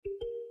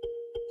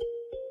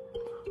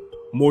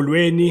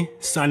Molweni,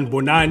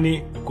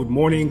 Sanbonani, good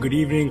morning, good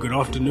evening, good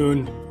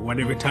afternoon,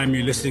 whatever time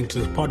you're listening to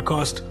this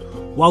podcast.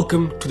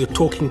 Welcome to the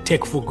Talking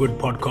Tech for Good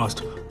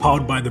podcast,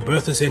 powered by the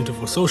Bertha Center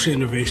for Social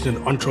Innovation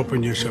and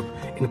Entrepreneurship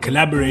in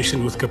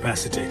collaboration with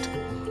Capacitate.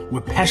 We're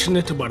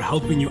passionate about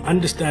helping you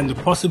understand the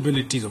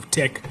possibilities of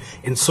tech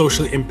in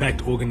social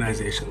impact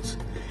organizations.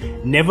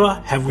 Never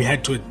have we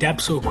had to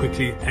adapt so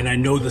quickly, and I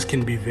know this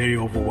can be very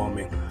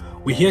overwhelming.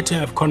 We're here to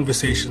have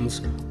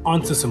conversations,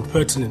 answer some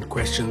pertinent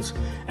questions,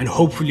 and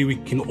hopefully we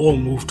can all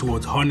move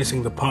towards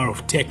harnessing the power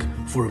of tech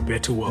for a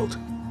better world.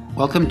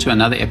 Welcome to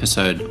another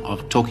episode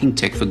of Talking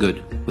Tech for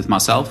Good with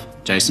myself,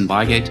 Jason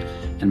Bygate,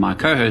 and my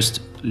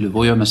co-host,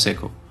 Luvuyo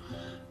Maseko.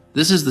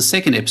 This is the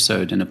second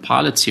episode in a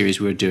pilot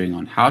series we're doing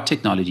on how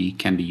technology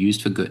can be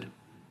used for good,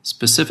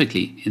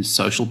 specifically in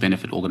social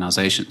benefit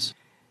organizations.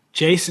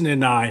 Jason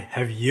and I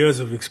have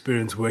years of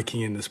experience working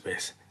in this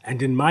space,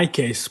 and in my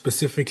case,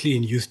 specifically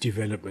in youth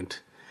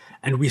development.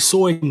 And we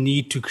saw a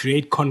need to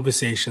create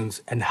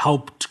conversations and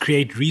help to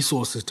create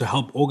resources to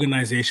help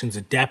organizations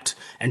adapt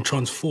and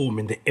transform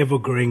in the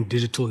ever-growing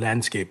digital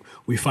landscape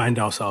we find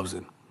ourselves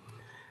in.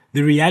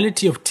 The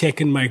reality of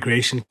tech and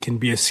migration can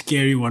be a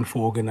scary one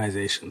for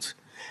organizations.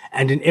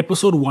 And in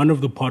episode 1 of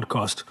the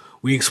podcast,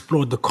 we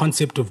explored the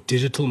concept of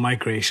digital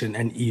migration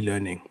and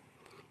e-learning.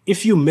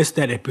 If you missed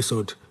that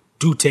episode,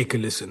 do take a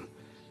listen.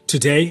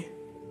 Today,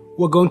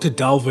 we're going to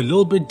delve a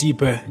little bit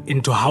deeper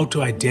into how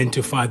to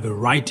identify the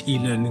right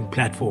e-learning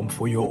platform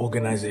for your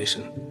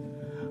organization.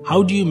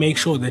 How do you make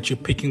sure that you're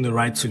picking the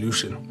right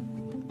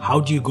solution? How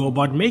do you go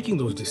about making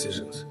those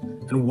decisions?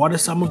 And what are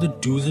some of the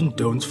do's and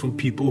don'ts from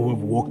people who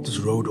have walked this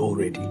road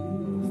already?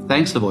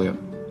 Thanks, Luvuyo.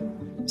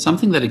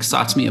 Something that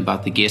excites me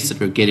about the guests that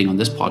we're getting on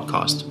this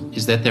podcast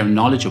is that they're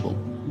knowledgeable,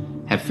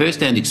 have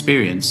first-hand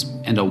experience,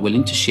 and are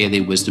willing to share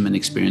their wisdom and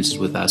experiences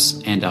with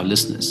us and our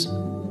listeners.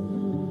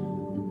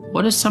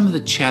 What are some of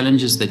the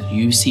challenges that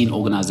you've seen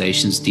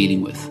organizations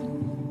dealing with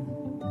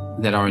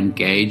that are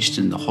engaged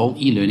in the whole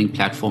e-learning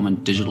platform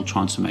and digital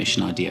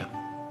transformation idea?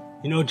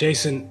 You know,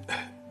 Jason,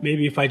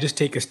 maybe if I just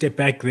take a step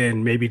back there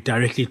and maybe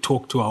directly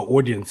talk to our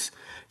audience.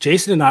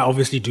 Jason and I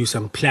obviously do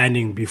some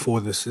planning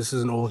before this. This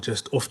isn't all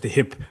just off the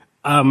hip.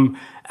 And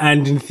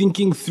in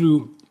thinking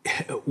through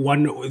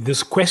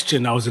this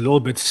question, I was a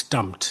little bit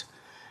stumped.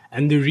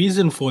 And the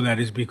reason for that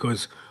is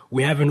because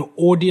we have an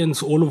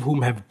audience, all of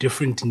whom have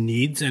different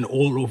needs and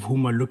all of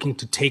whom are looking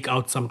to take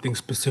out something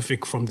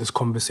specific from this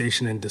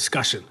conversation and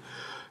discussion.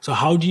 So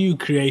how do you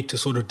create a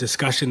sort of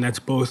discussion that's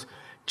both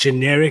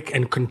generic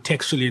and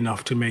contextual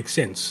enough to make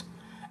sense?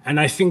 And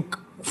I think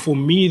for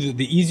me,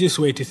 the easiest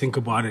way to think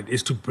about it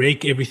is to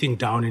break everything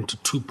down into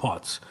two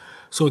parts.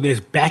 So there's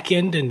back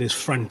end and there's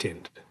front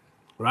end,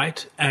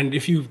 right? And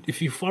if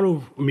you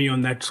follow me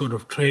on that sort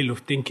of trail of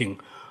thinking,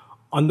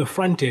 on the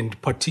front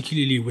end,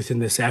 particularly within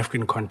the South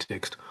African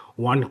context,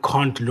 one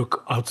can't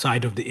look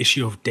outside of the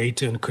issue of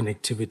data and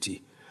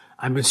connectivity.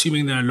 I'm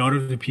assuming that a lot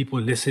of the people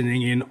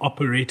listening in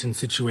operate in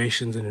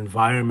situations and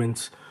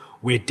environments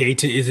where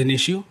data is an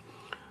issue.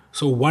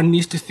 So one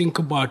needs to think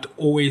about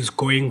always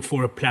going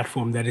for a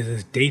platform that is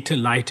as data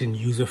light and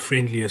user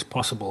friendly as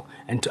possible,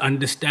 and to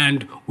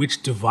understand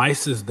which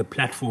devices the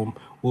platform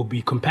will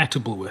be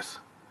compatible with.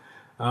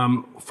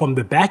 From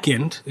the back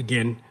end,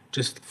 again,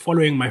 just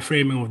following my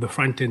framing of the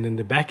front end and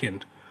the back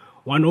end,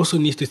 one also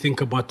needs to think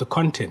about the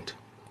content.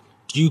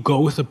 Do you go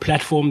with a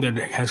platform that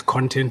has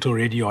content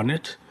already on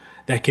it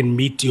that can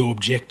meet your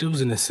objectives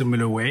in a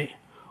similar way?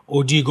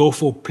 Or do you go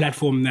for a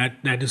platform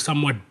that is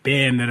somewhat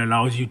bare and that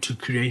allows you to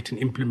create and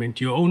implement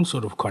your own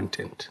sort of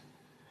content?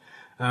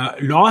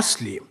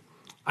 Lastly,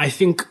 I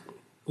think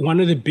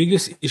one of the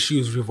biggest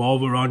issues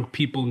revolve around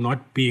people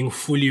not being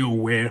fully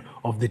aware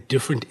of the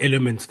different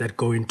elements that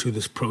go into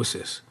this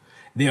process.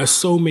 There are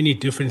so many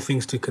different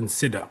things to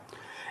consider.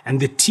 And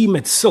the team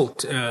at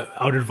Silt,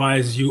 I would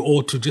advise you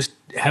all to just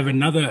have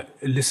another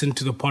listen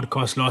to the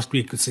podcast last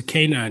week with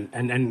Sakena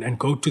and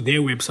go to their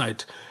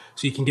website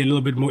so you can get a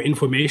little bit more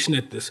information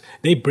at this.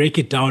 They break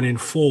it down in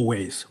 4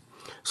 ways.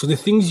 So the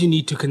things you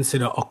need to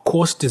consider are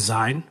course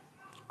design,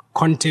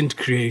 content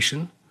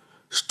creation,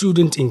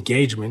 student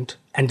engagement,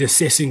 and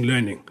assessing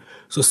learning.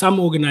 So some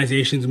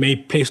organizations may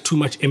place too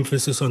much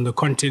emphasis on the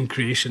content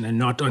creation and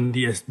not on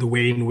the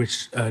way in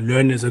which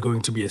learners are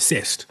going to be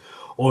assessed,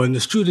 or in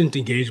the student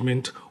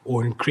engagement,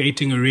 or in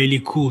creating a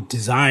really cool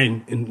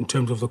design in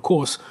terms of the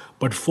course,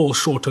 but fall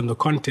short on the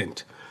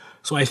content.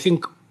 So I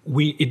think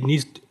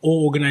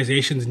all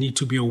organizations need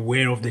to be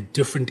aware of the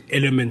different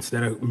elements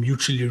that are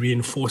mutually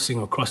reinforcing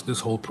across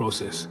this whole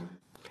process.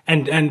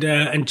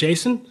 And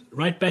Jason,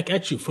 right back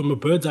at you, from a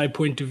bird's eye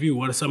point of view,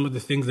 what are some of the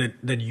things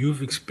that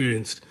you've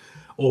experienced,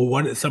 or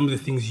what are some of the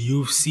things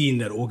you've seen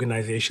that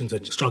organizations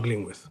are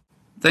struggling with?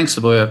 Thanks,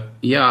 Luvuyo.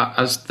 Yeah,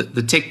 as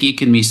the tech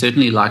geek in me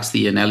certainly likes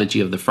the analogy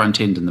of the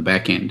front end and the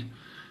back end.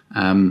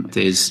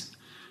 There's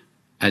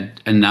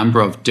a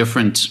number of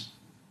different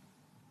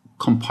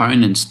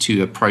components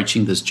to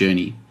approaching this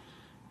journey.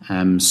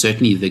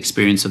 Certainly the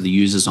experience of the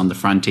users on the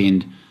front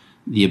end,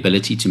 the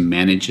ability to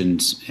manage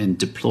and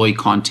deploy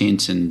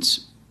content and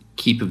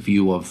keep a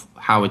view of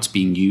how it's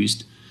being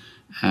used.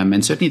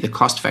 And certainly the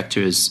cost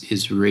factor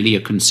is really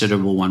a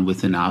considerable one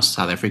within our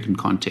South African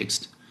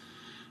context.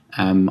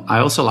 I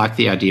also like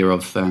the idea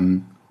of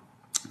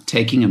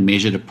taking a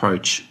measured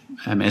approach.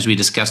 As we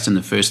discussed in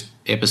the first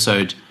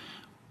episode,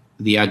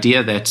 the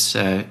idea that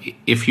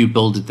if you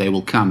build it, they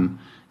will come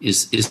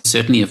is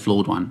certainly a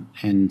flawed one.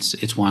 And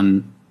it's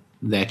one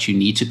that you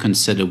need to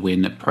consider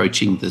when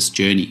approaching this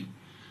journey.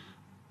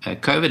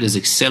 COVID has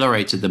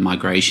accelerated the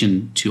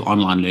migration to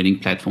online learning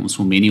platforms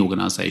for many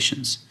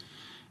organizations.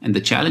 And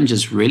the challenge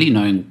is really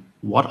knowing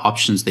what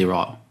options there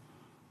are,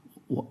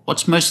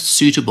 what's most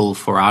suitable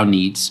for our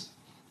needs,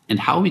 and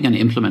how are we going to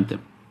implement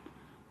them.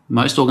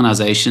 Most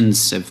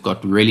organizations have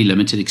got really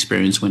limited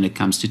experience when it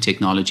comes to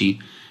technology,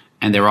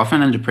 and they're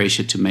often under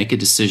pressure to make a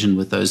decision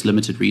with those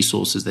limited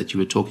resources that you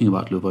were talking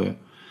about, Luvuyo.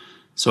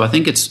 So I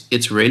think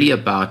it's really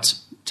about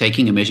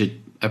taking a measured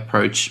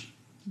approach,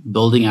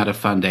 building out a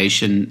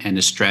foundation and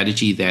a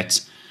strategy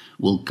that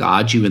will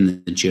guide you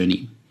in the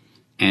journey,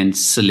 and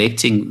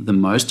selecting the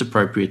most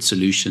appropriate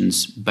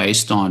solutions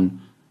based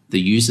on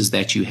the users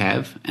that you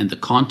have and the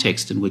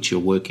context in which you're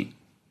working.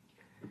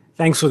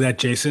 Thanks for that,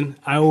 Jason.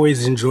 I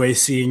always enjoy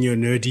seeing your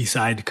nerdy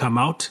side come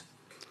out.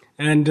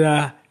 And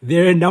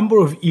there are a number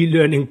of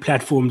e-learning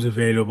platforms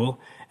available,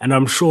 and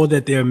I'm sure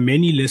that there are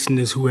many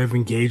listeners who have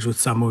engaged with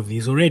some of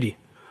these already.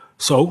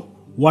 So,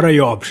 what are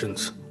your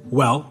options?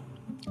 Well,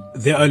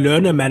 there are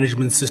learner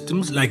management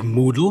systems like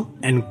Moodle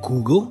and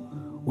Google,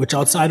 which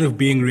outside of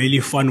being really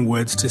fun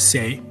words to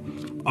say,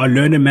 are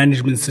learner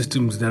management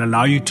systems that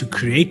allow you to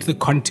create the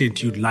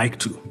content you'd like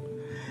to.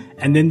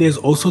 And then there's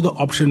also the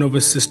option of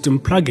a system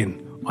plugin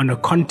on a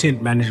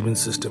content management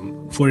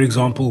system, for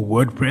example,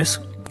 WordPress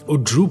or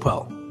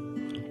Drupal.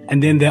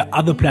 And then there are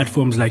other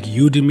platforms like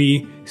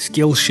Udemy,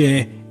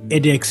 Skillshare,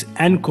 edX,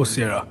 and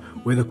Coursera,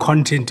 where the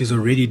content is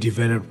already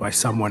developed by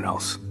someone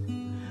else.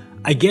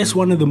 I guess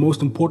one of the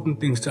most important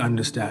things to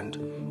understand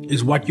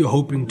is what you're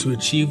hoping to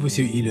achieve with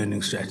your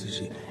e-learning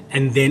strategy,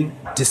 and then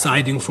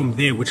deciding from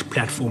there which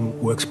platform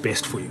works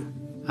best for you.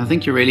 I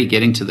think you're really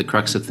getting to the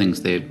crux of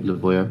things there,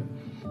 Luvuyo.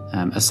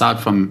 Aside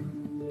from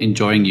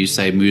enjoying, you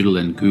say, Moodle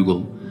and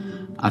Google,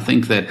 I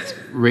think that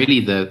really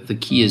the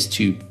key is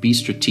to be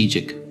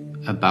strategic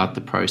about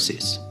the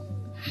process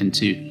and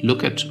to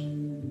look at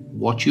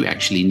what you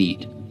actually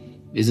need.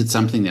 Is it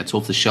something that's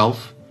off the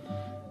shelf,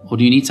 or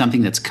do you need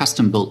something that's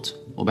custom built,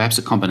 or perhaps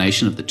a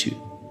combination of the two?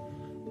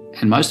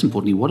 And most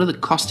importantly, what are the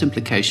cost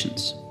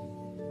implications?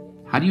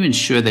 How do you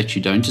ensure that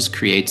you don't just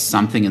create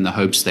something in the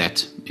hopes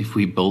that if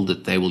we build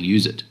it, they will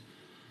use it,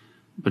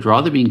 but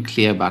rather being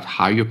clear about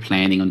how you're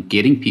planning on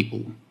getting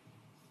people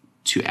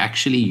to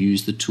actually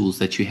use the tools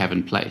that you have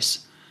in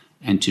place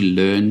and to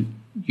learn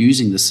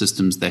using the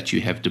systems that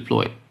you have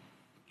deployed?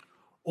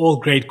 All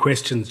great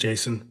questions,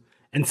 Jason,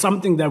 and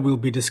something that we'll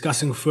be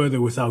discussing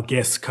further with our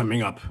guests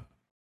coming up.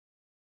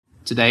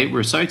 Today,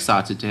 we're so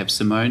excited to have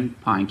Simone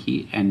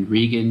Paenke and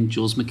Regan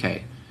Jules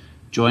McKay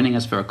joining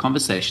us for a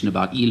conversation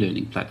about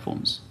e-learning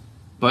platforms.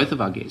 Both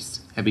of our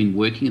guests have been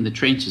working in the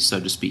trenches, so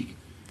to speak,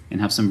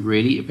 and have some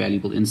really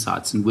valuable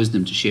insights and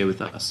wisdom to share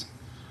with us.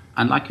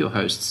 Unlike your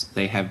hosts,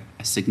 they have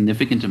a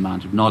significant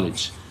amount of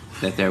knowledge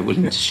that they're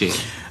willing to share.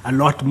 A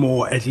lot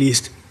more, at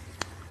least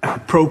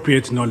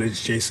appropriate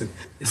knowledge, Jason.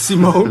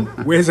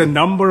 Simone wears a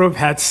number of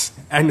hats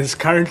and is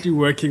currently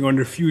working on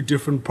a few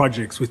different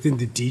projects within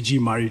the DG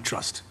Murray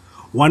Trust.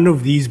 One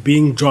of these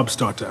being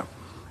JobStarter.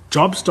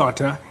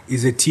 JobStarter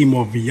is a team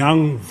of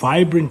young,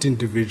 vibrant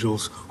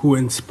individuals who are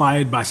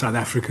inspired by South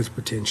Africa's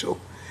potential.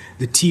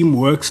 The team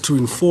works to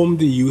inform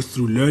the youth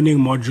through learning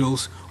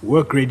modules,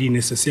 work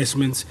readiness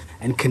assessments,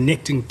 and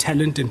connecting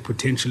talent and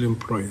potential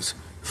employers,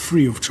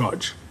 free of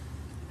charge.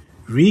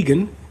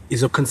 Regan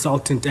is a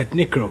consultant at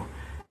Nicro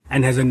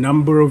and has a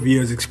number of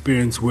years'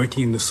 experience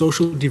working in the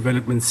social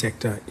development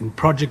sector in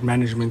project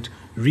management,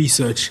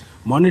 research,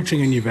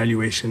 monitoring and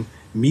evaluation,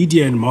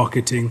 media and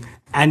marketing,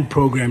 and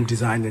program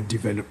design and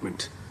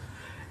development.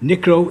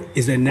 Nicro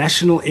is a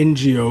national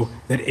NGO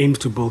that aims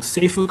to build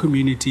safer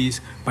communities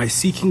by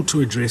seeking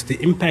to address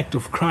the impact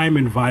of crime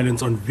and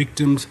violence on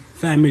victims,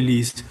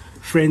 families,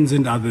 friends,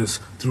 and others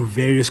through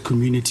various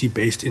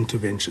community-based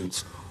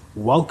interventions.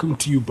 Welcome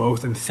to you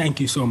both, and thank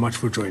you so much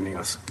for joining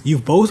us.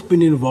 You've both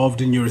been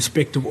involved in your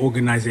respective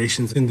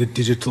organizations in the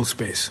digital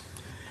space,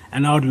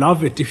 and I would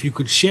love it if you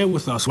could share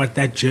with us what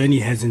that journey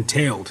has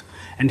entailed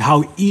and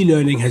how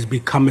e-learning has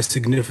become a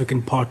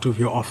significant part of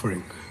your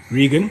offering.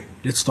 Regan,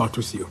 let's start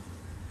with you.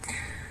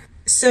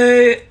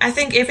 So I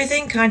think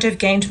everything kind of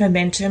gained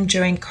momentum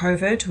during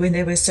COVID when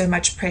there was so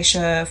much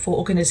pressure for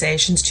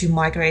organizations to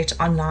migrate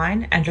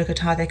online and look at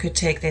how they could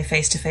take their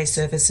face-to-face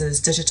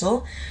services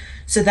digital.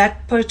 So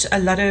that put a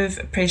lot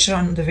of pressure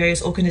on the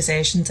various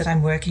organizations that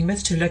I'm working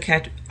with to look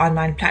at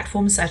online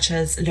platforms such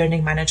as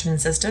learning management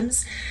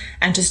systems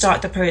and to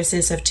start the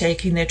process of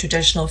taking their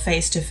traditional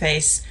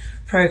face-to-face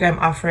program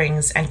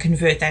offerings and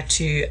convert that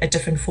to a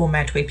different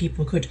format where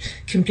people could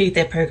complete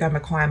their program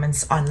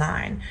requirements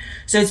online.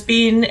 So it's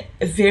been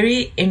a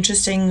very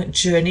interesting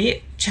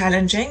journey,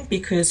 challenging,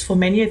 because for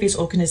many of these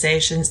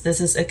organizations,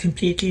 this is a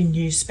completely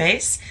new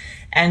space,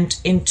 and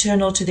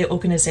internal to their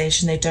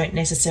organization, they don't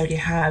necessarily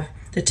have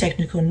the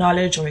technical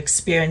knowledge or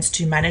experience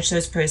to manage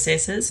those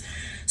processes.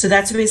 So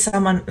that's where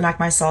someone like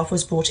myself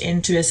was brought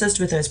in to assist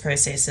with those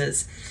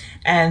processes.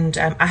 And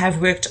I have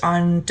worked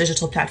on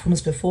digital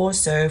platforms before,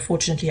 so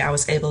fortunately I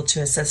was able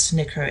to assist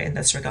Nicro in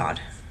this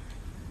regard.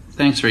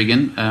 Thanks,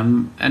 Regan.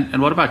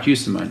 And what about you,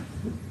 Simone?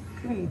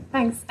 Great,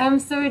 thanks.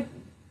 So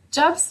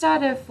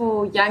JobStarter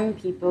for young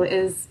people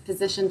is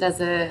positioned as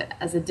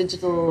a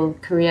digital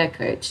career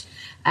coach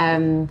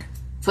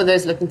for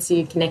those looking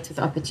to connect with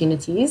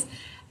opportunities.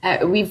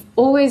 We've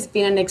always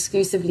been an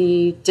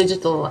exclusively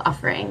digital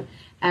offering,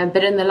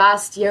 but in the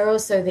last year or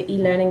so, the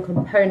e-learning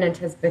component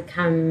has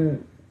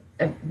become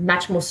a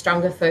much more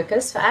stronger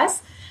focus for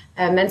us.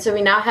 And so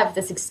we now have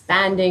this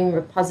expanding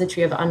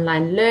repository of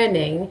online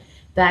learning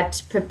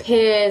that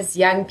prepares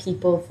young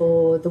people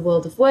for the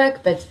world of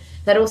work, but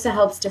that also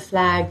helps to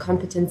flag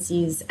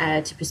competencies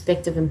to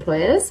prospective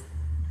employers.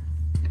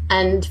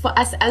 And for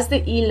us, as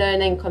the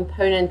e-learning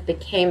component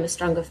became a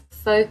stronger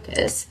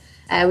focus,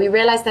 we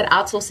realized that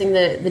outsourcing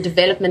the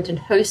development and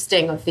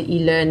hosting of the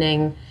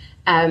e-learning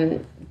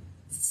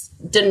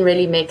didn't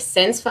really make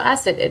sense for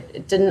us.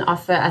 It didn't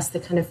offer us the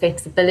kind of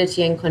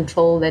flexibility and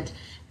control that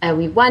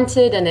we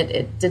wanted, and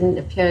it didn't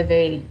appear a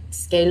very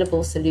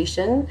scalable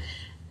solution.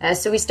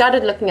 So we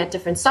started looking at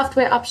different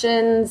software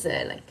options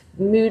like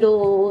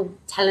Moodle,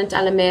 Talent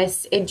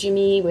LMS,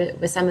 Edumi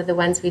were some of the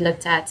ones we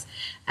looked at.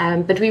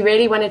 But we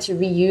really wanted to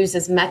reuse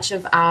as much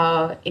of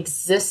our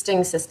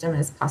existing system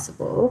as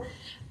possible,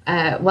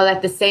 while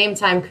at the same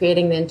time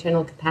creating the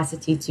internal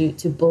capacity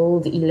to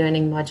build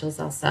e-learning modules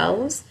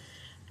ourselves.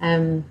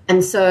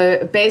 And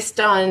so based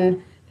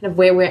on kind of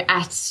where we're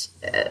at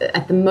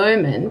the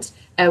moment,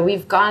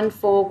 we've gone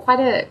for quite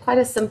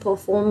a simple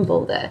form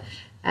builder.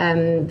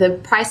 The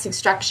pricing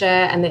structure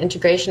and the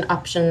integration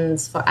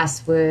options for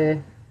us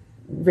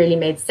really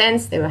made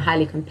sense. They were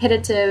highly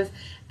competitive.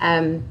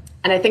 And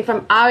I think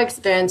from our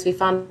experience, we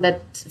found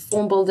that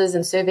form builders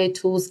and survey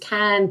tools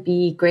can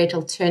be great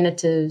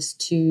alternatives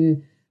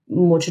to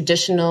more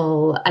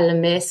traditional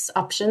LMS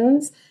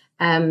options.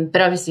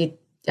 But obviously,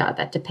 yeah,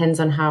 that depends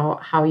on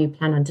how you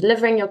plan on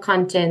delivering your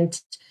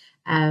content,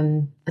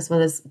 as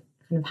well as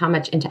kind of how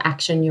much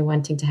interaction you're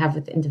wanting to have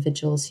with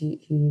individuals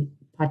who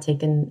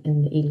partake in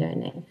the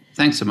e-learning.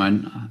 Thanks,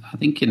 Simone. I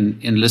think in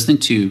listening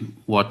to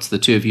what the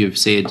two of you have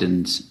said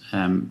and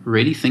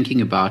really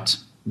thinking about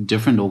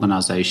different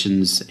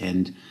organizations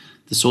and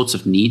the sorts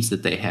of needs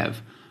that they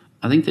have,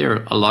 I think there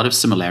are a lot of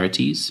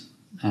similarities,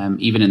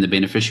 even in the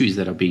beneficiaries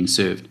that are being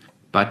served.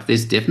 But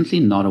there's definitely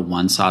not a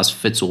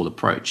one-size-fits-all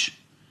approach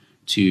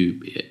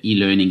to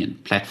e-learning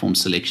and platform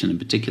selection in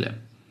particular.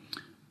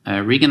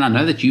 Regan, I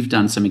know that you've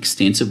done some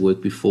extensive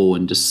work before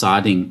in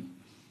deciding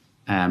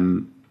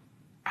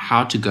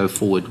how to go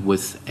forward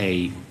with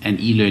an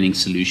e-learning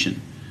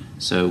solution.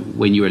 So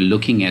when you were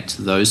looking at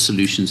those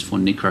solutions for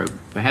Nicro,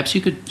 perhaps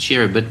you could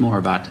share a bit more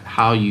about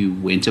how you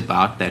went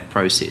about that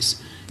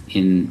process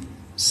in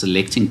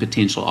selecting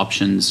potential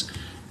options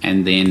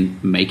and then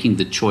making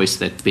the choice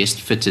that best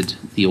fitted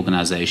the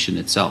organization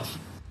itself.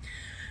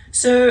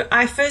 So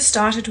I first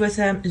started with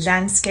a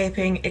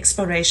landscaping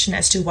exploration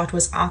as to what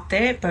was out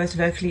there, both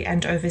locally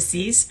and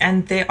overseas.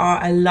 And there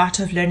are a lot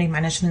of learning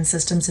management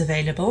systems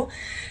available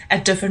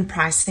at different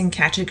pricing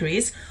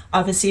categories.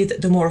 Obviously,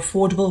 the more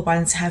affordable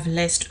ones have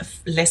less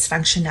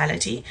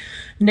functionality.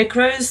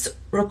 Nicro's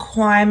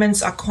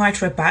requirements are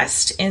quite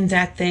robust in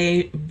that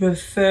they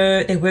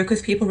work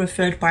with people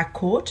referred by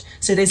court.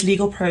 So there's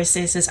legal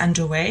processes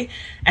underway,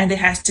 and there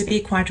has to be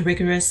quite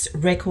rigorous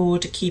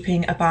record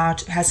keeping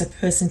about, has a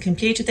person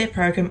completed their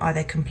program? Are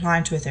they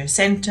compliant with their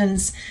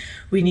sentence?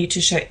 We need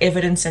to show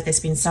evidence that there's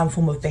been some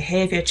form of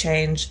behavior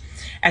change.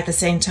 At the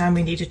same time,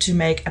 we needed to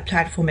make a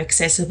platform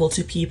accessible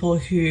to people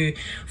who,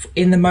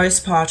 in the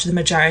most part, the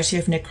majority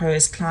of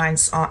Nicro's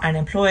clients are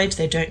unemployed.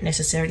 They don't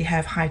necessarily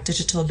have high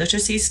digital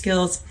literacy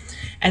skills,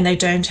 and they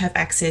don't have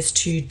access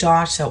to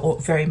data or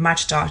very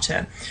much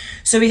data.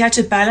 So we had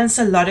to balance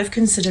a lot of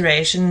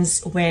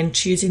considerations when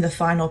choosing the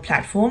final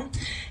platform.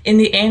 In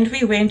the end,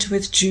 we went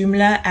with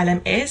Joomla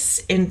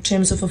LMS in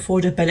terms of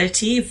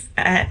affordability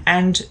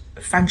and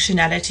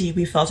functionality.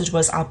 We felt it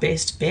was our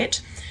best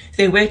bet.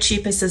 There were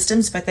cheaper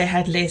systems, but they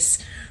had less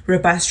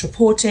robust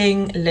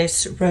reporting,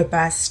 less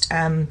robust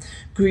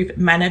group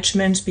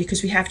management,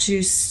 because we have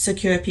to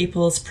secure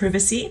people's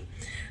privacy.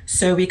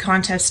 So we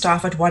can't have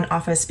staff at one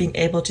office being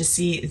able to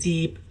see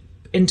the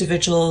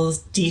individual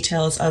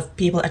details of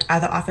people at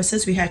other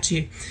offices. We had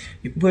to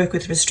work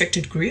with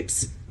restricted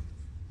groups.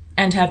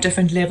 and have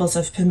different levels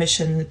of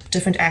permission,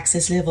 different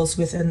access levels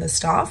within the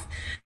staff.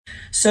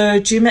 So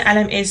Joomla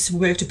LMS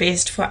worked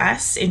best for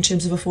us in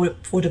terms of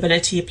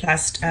affordability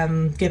plus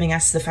giving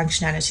us the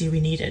functionality we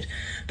needed.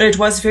 But it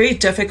was very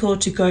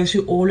difficult to go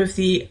through all of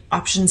the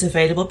options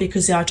available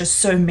because there are just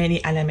so many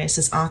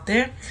LMSs out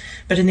there.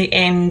 But in the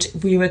end,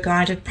 we were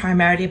guided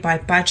primarily by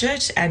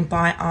budget and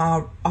by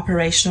our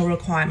operational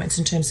requirements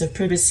in terms of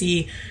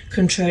privacy,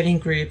 controlling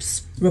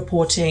groups,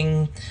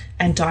 reporting,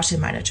 and data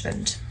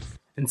management.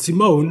 And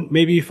Simone,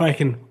 maybe if I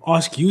can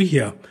ask you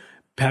here,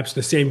 perhaps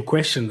the same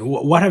question.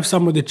 What have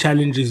some of the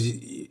challenges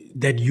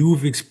that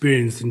you've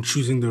experienced in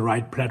choosing the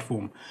right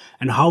platform?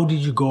 And how did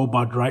you go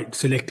about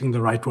selecting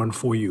the right one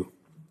for you?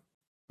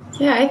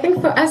 Yeah, I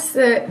think for us,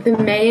 the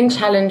main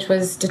challenge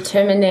was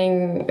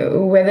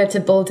determining whether to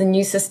build a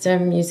new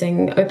system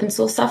using open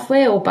source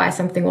software or buy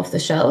something off the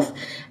shelf.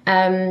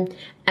 And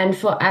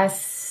for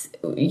us,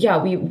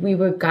 we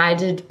were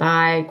guided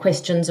by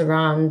questions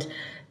around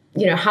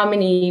how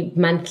many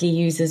monthly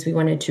users we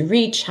wanted to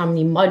reach, how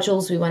many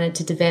modules we wanted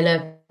to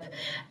develop,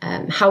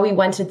 how we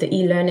wanted the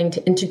e-learning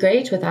to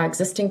integrate with our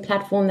existing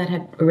platform that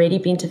had already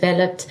been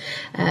developed,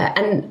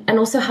 and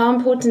also how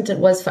important it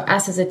was for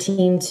us as a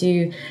team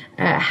to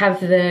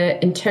have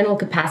the internal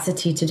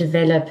capacity to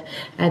develop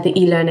the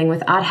e-learning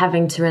without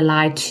having to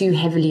rely too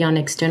heavily on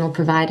external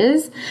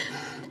providers.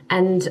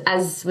 And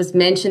as was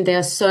mentioned, there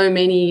are so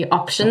many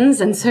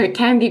options, and so it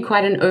can be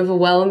quite an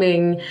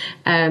overwhelming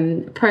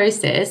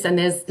process, and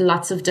there's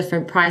lots of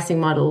different pricing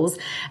models,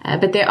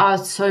 but there are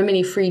so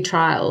many free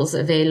trials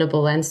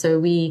available, and so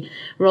we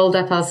rolled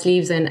up our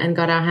sleeves and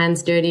got our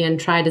hands dirty and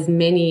tried as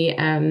many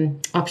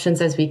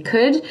options as we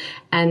could.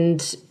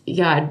 And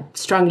I'd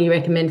strongly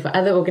recommend for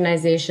other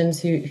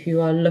organizations who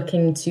are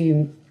looking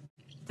to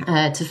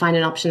find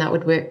an option that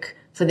would work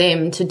for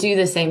them to do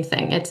the same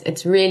thing.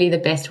 It's really the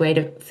best way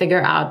to figure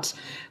out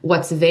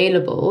what's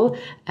available,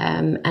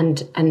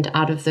 and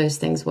out of those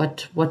things,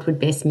 what would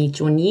best meet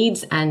your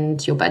needs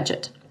and your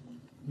budget.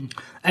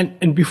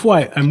 And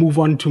before I move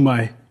on to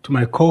my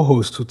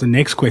co-host with the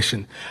next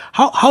question,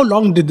 how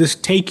long did this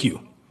take you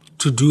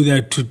to do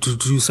that, to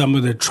do some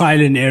of the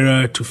trial and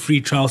error, to free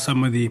trial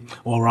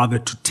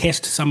to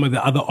test some of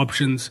the other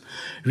options?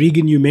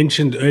 Regan, you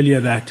mentioned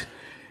earlier that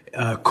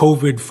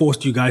COVID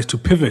forced you guys to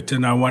pivot,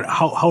 and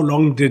how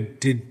long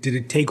did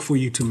it take for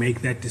you to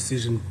make that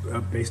decision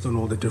based on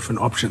all the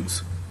different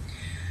options?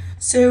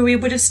 So we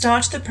would have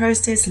started the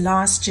process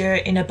last year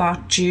in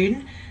about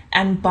June,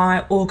 and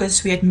by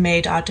August we had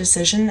made our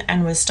decision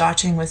and were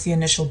starting with the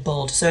initial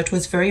build. So it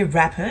was very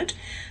rapid,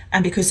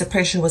 and because the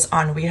pressure was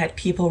on, we had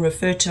people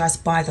referred to us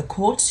by the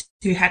courts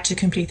who had to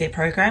complete their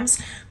programs,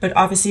 but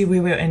obviously we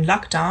were in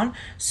lockdown,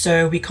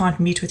 so we can't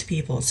meet with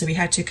people. So we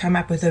had to come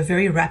up with a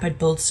very rapid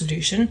build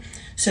solution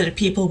so that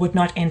people would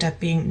not end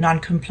up being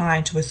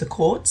non-compliant with the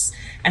courts,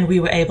 and we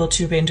were able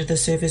to render the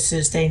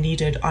services they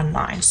needed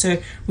online. So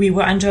we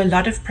were under a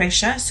lot of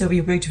pressure, so we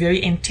worked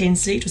very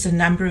intensely. It was a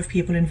number of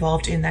people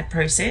involved in that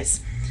process.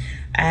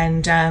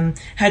 And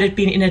had it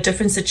been in a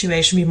different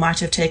situation, we might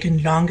have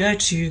taken longer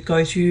to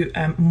go through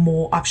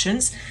more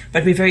options,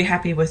 but we're very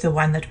happy with the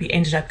one that we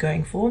ended up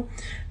going for.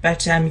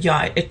 But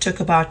it took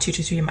about 2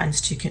 to 3 months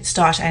to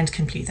start and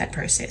complete that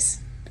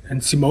process.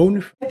 And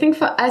Simone? I think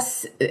for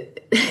us,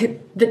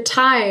 the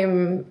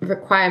time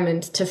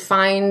requirement to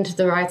find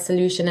the right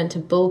solution and to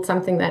build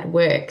something that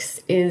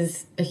works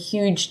is a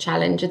huge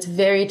challenge. It's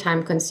very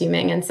time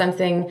consuming, and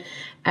something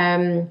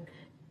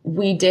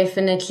we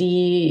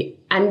definitely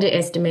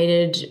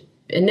underestimated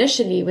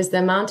initially was the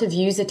amount of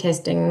user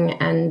testing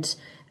and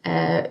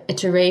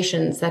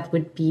iterations that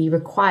would be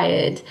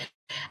required.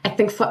 I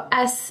think for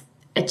us,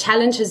 a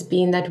challenge has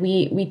been that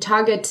we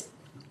target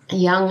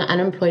young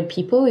unemployed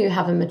people who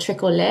have a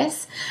matric or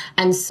less.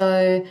 And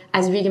so,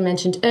 as Regan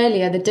mentioned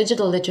earlier, the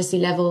digital literacy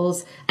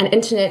levels and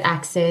internet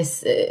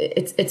access,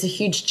 it's a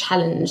huge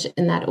challenge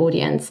in that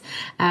audience.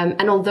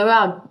 And although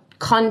our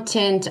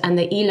content and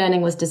the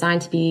e-learning was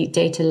designed to be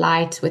data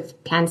light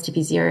with plans to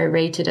be 0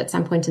 rated at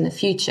some point in the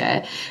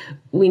future,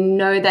 we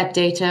know that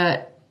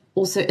data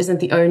also isn't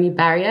the only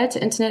barrier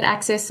to internet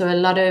access. So a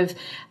lot of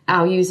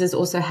our users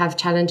also have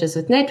challenges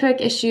with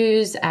network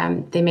issues.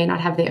 They may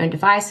not have their own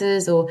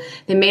devices, or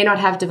they may not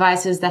have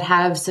devices that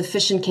have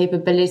sufficient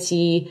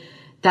capability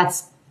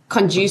that's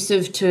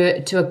conducive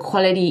to a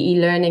quality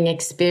e-learning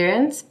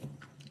experience.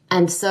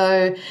 And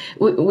so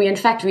we in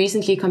fact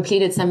recently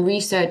completed some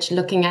research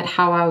looking at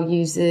how our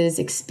users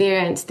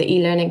experience the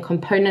e-learning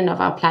component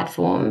of our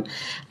platform,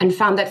 and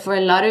found that for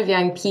a lot of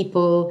young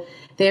people,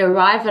 they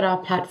arrive at our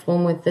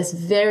platform with this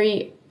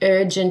very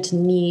urgent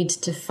need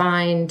to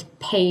find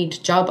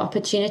paid job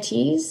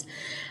opportunities.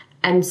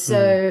 And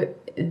so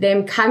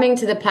them coming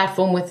to the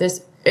platform with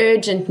this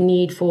urgent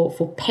need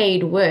for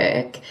paid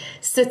work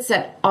sits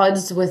at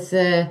odds with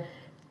the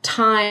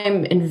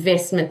time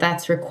investment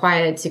that's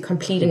required to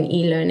complete an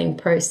e-learning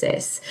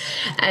process.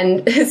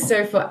 And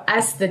so for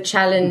us, the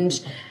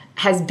challenge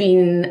has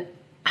been,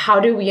 how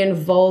do we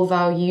involve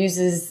our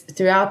users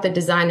throughout the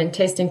design and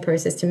testing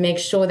process to make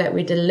sure that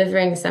we're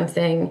delivering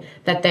something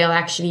that they'll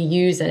actually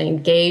use and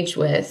engage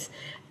with,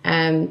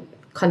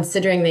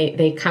 considering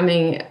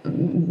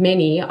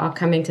many are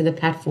coming to the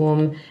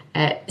platform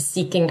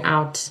seeking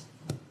out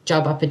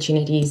job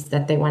opportunities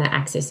that they want to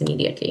access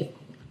immediately.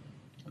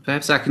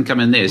 Perhaps I can come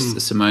in there,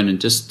 Simone, and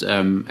just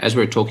as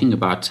we're talking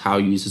about how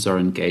users are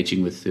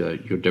engaging with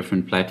your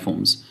different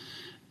platforms,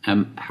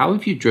 how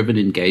have you driven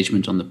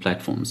engagement on the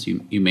platforms?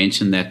 You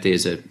mentioned that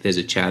there's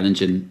a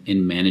challenge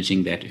in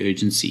managing that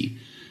urgency,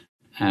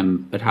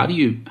 but how do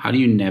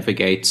you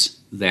navigate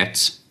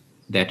that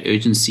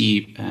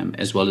urgency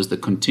as well as the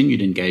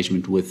continued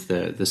engagement with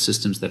the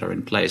systems that are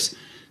in place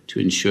to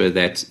ensure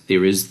that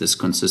there is this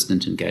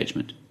consistent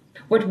engagement?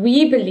 What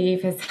we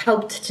believe has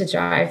helped to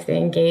drive the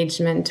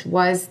engagement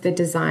was the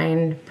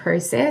design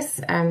process,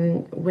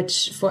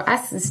 which for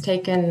us has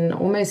taken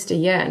almost a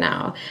year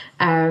now.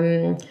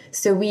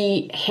 So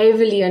we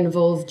heavily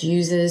involved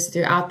users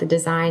throughout the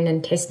design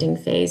and testing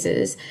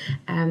phases.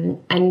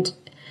 And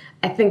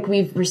I think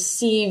we've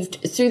received,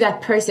 through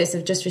that process,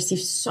 have just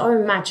received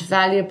so much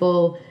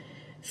valuable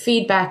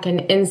feedback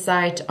and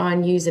insight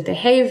on user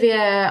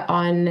behavior,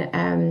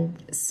 on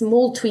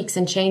small tweaks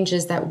and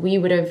changes that we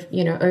would have,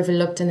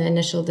 overlooked in the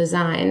initial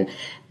design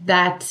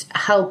that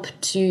help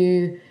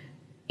to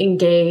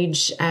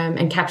engage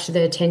and capture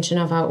the attention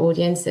of our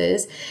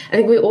audiences. I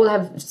think we all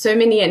have so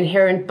many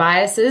inherent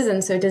biases,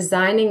 and so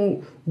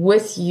designing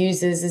with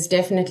users is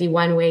definitely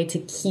one way to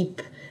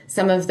keep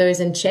some of those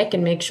in check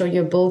and make sure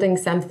you're building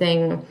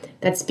something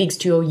that speaks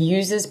to your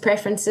users'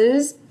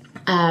 preferences.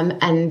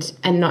 And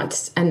not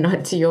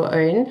to your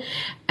own.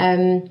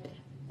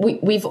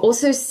 We've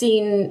also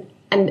seen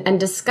and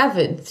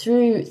discovered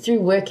through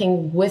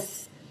working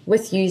with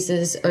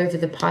users over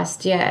the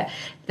past year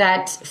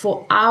that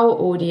for our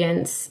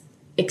audience,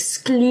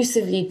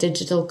 exclusively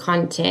digital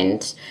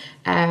content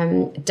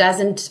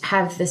doesn't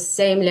have the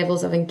same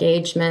levels of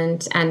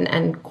engagement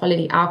and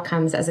quality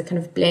outcomes as a kind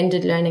of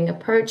blended learning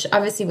approach.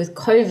 Obviously, with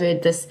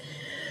COVID, this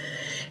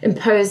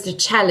imposed a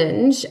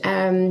challenge.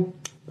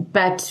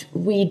 But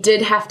we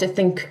did have to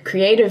think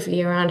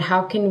creatively around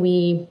how can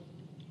we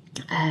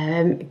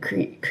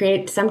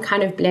create some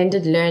kind of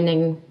blended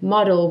learning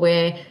model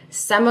where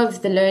some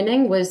of the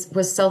learning was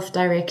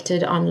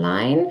self-directed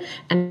online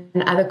and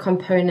other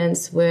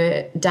components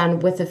were done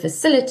with a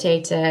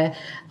facilitator,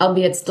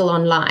 albeit still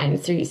online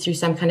through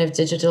some kind of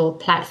digital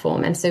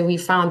platform. And so we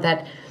found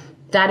that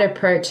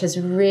approach has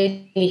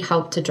really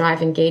helped to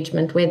drive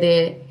engagement where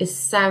there is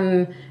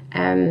some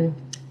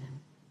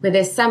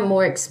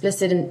more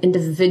explicit and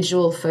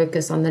individual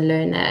focus on the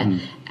learner,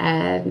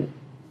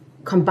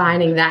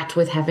 combining that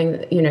with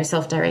having,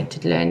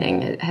 self-directed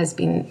learning has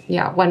been,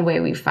 one way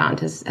we've found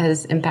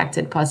has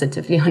impacted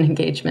positively on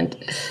engagement.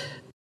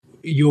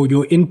 Your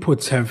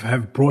inputs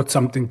have brought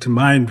something to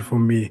mind for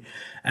me.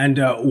 And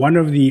one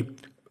of the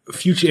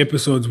future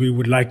episodes, we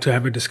would like to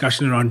have a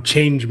discussion around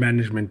change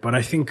management. But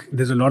I think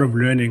there's a lot of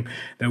learning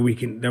that we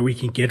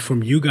can get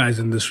from you guys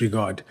in this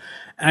regard.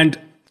 And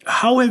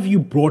how have you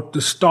brought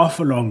the staff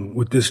along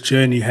with this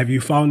journey? Have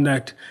you found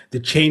that the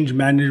change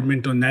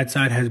management on that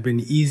side has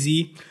been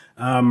easy?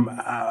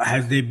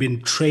 Has there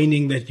been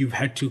training that you've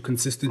had to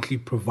consistently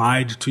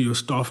provide to your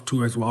staff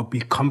to as well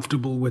be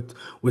comfortable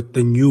with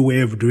the new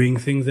way of doing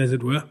things, as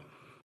it were?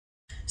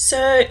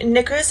 So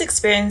Nico's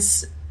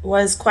experience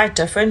was quite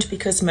different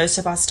because most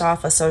of our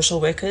staff are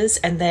social workers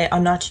and they are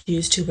not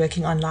used to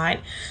working online.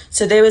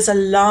 So there was a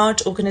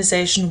large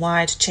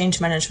organization-wide change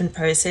management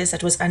process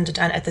that was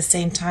underdone at the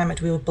same time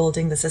that we were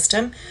building the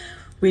system.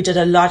 We did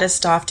a lot of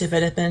staff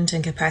development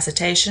and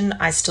capacitation.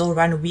 I still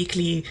run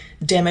weekly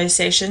demo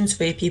sessions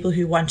where people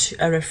who want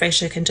a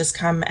refresher can just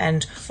come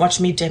and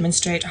watch me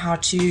demonstrate how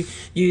to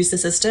use the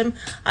system.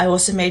 I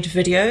also made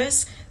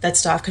videos that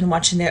staff can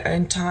watch in their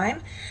own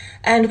time.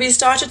 And we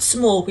started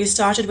small. We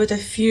started with a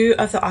few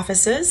of the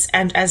officers,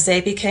 and as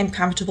they became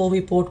comfortable, we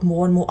brought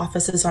more and more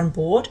officers on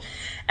board.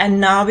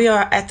 And now we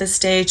are at the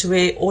stage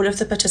where all of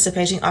the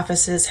participating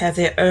officers have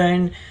their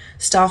own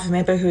staff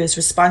member who is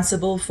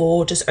responsible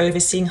for just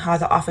overseeing how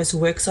the office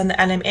works on the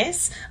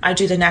LMS. I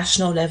do the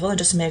national level and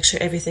just make sure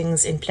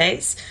everything's in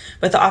place.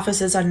 But the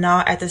officers are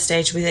now at the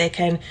stage where they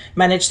can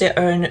manage their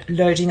own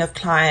loading of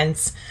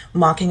clients,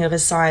 marking of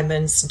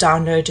assignments,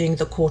 downloading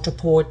the court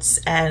reports,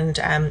 and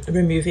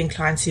removing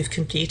clients who've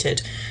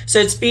completed. So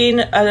it's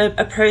been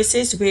a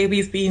process where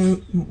we've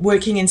been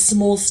working in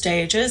small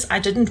stages. I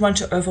didn't want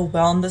to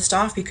overwhelm the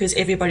staff because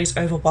everybody's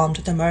overwhelmed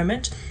at the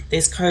moment.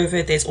 There's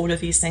COVID, there's all of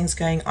these things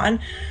going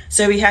on.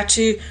 So we had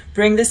to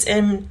bring this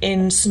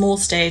in small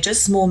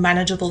stages, small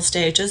manageable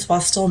stages,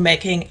 while still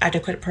making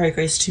adequate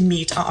progress to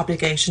meet our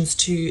obligations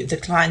to the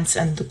clients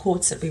and the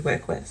courts that we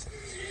work with.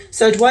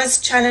 So it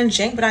was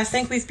challenging, but I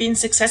think we've been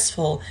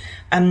successful.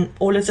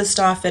 All of the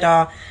staff that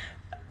are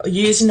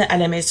using the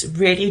LMS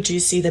really do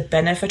see the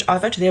benefit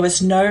of it. There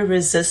was no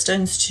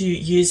resistance to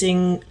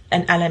using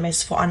an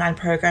LMS for online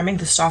programming.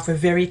 The staff were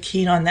very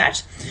keen on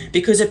that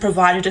because it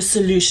provided a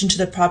solution to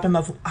the problem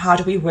of how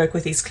do we work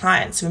with these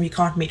clients when we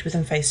can't meet with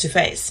them face to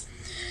face.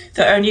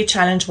 The only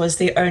challenge was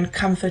their own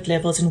comfort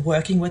levels in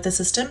working with the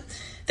system.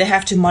 They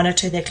have to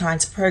monitor their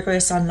clients'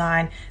 progress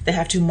online. They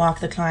have to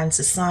mark the clients'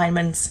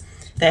 assignments.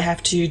 They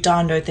have to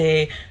download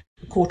their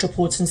court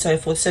reports and so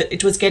forth. So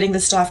it was getting the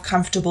staff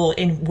comfortable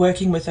in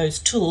working with those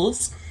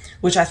tools,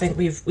 which I think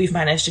we've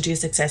managed to do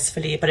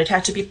successfully. But it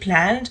had to be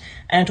planned,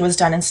 and it was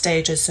done in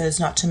stages so as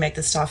not to make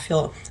the staff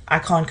feel, I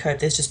can't cope,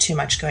 there's just too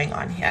much going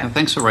on here.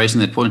 Thanks for raising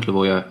that point,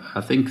 Lavoya.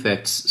 I think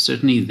that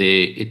certainly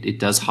it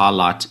does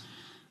highlight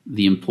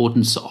the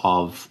importance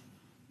of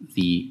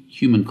the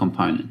human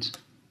component,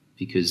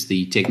 because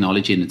the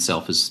technology in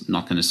itself is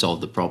not going to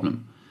solve the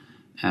problem.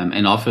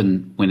 And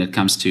often when it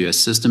comes to a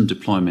system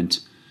deployment,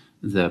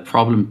 the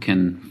problem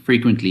can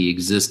frequently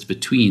exist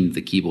between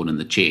the keyboard and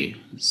the chair.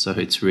 So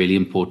it's really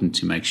important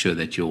to make sure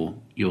that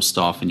your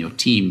staff and your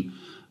team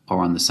are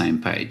on the same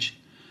page.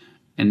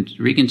 And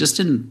Regan, just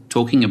in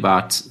talking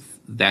about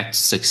that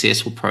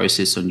successful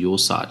process on your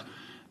side,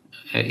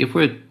 if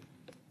we're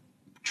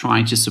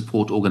trying to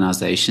support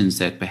organizations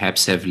that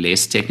perhaps have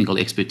less technical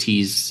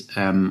expertise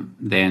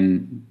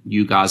than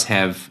you guys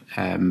have,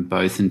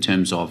 both in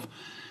terms of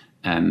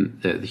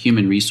the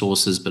human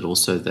resources, but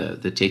also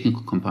the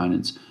technical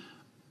components,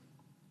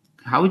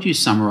 how would you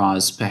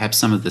summarize perhaps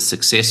some of the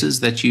successes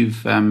that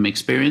you've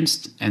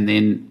experienced? And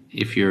then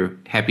if you're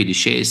happy to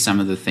share some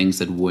of the things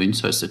that weren't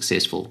so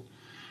successful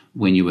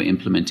when you were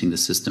implementing the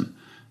system.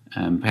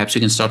 Perhaps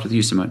we can start with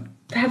you, Simone.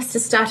 Perhaps to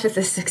start with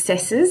the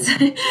successes.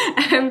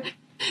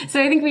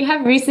 So I think we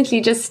have recently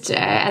just,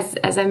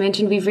 as I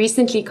mentioned, we've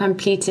recently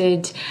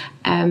completed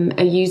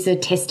a user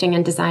testing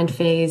and design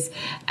phase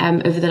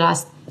over the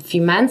last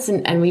few months.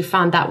 And we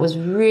found that was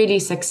really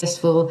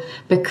successful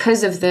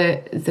because of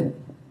the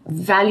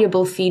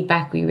valuable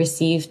feedback we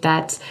received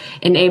that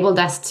enabled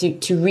us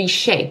to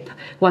reshape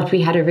what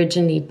we had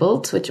originally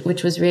built,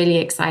 which was really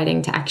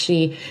exciting to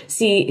actually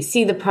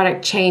see the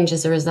product change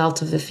as a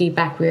result of the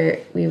feedback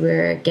we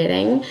were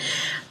getting.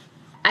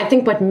 I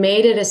think what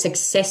made it a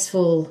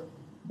successful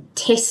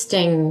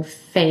testing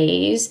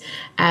phase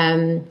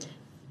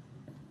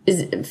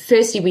is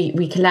firstly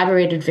we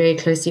collaborated very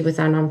closely with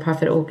our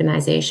nonprofit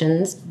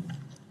organizations.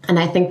 And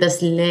I think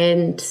this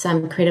lent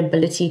some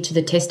credibility to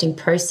the testing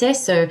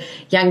process. So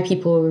young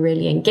people were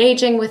really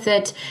engaging with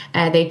it.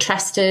 They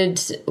trusted,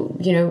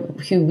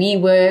 who we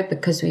were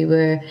because we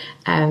were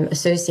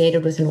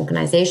associated with an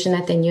organization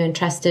that they knew and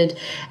trusted.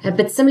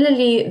 But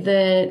similarly,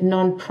 the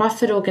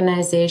nonprofit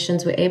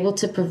organizations were able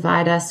to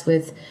provide us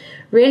with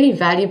really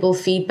valuable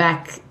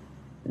feedback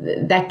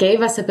that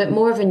gave us a bit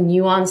more of a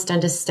nuanced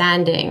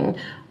understanding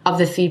of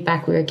the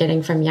feedback we were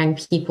getting from young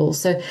people.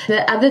 So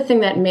the other thing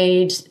that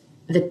made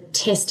the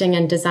testing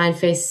and design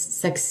phase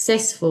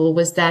successful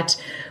was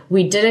that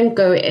we didn't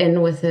go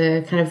in with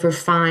a kind of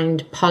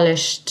refined,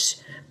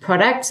 polished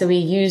product. So we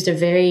used a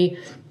very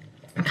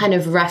kind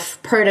of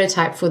rough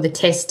prototype for the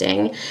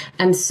testing.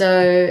 And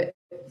so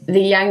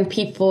the young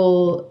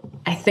people,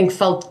 I think,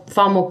 felt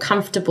far more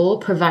comfortable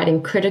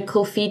providing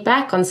critical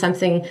feedback on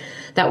something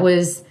that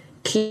was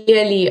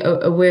clearly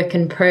a work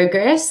in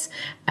progress.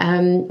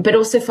 But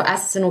also for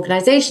us as an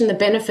organization, the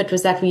benefit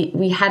was that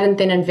we hadn't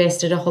then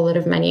invested a whole lot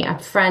of money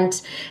up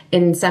front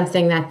in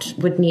something that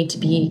would need to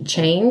be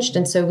changed.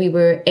 And so we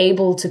were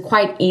able to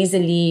quite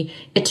easily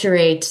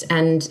iterate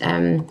and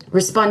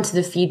respond to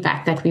the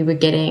feedback that we were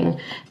getting.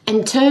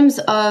 In terms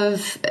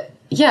of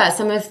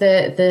some of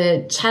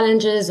the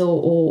challenges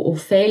or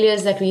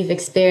failures that we've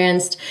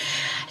experienced,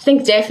 I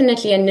think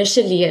definitely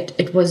initially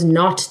it was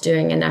not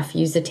doing enough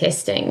user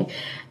testing.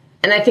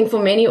 And I think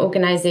for many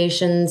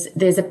organizations,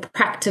 there's a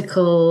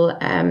practical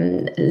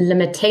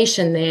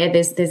limitation there.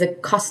 There's a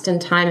cost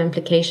and time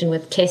implication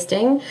with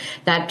testing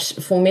that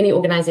for many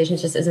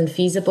organizations just isn't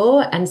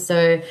feasible. And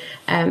so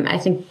I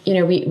think,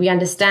 we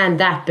understand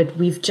that, but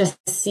we've just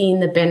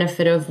seen the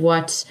benefit of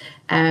what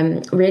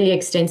really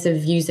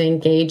extensive user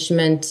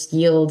engagement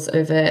yields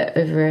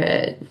over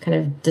a kind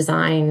of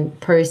design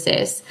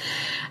process.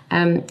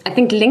 I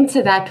think linked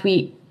to that,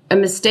 a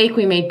mistake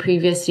we made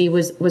previously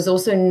was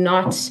also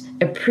not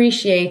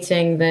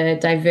appreciating the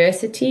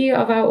diversity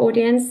of our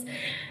audience.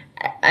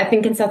 I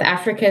think in South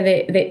Africa,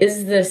 there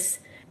is this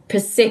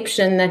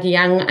perception that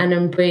young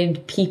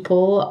unemployed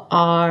people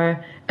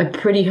are a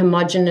pretty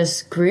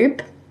homogenous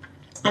group.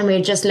 And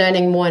we're just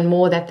learning more and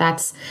more that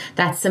that's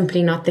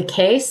simply not the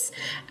case.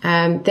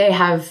 They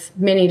have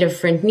many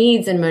different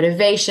needs and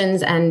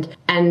motivations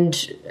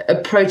and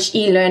approach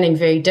e-learning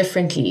very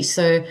differently.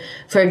 So,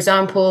 for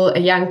example, a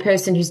young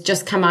person who's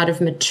just come out of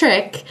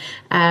matric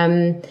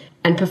and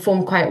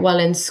performed quite well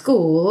in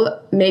school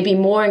may be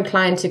more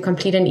inclined to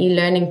complete an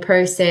e-learning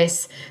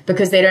process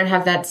because they don't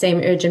have that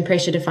same urgent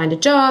pressure to find a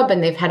job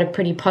and they've had a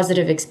pretty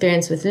positive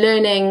experience with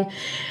learning,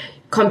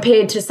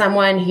 compared to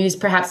someone who's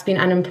perhaps been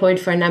unemployed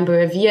for a number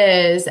of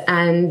years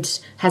and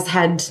has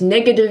had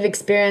negative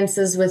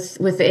experiences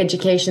with the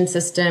education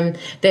system.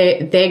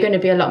 They're going to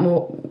be a lot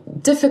more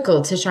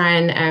difficult to try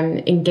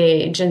and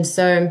engage. And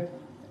so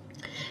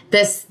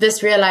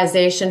this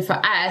realization for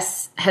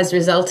us has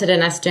resulted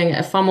in us doing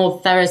a far more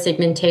thorough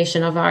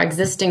segmentation of our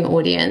existing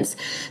audience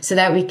so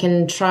that we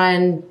can try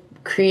and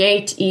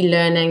create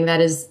e-learning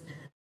that is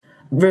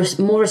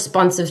more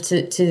responsive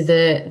to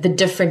the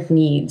different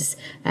needs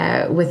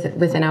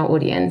within our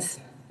audience.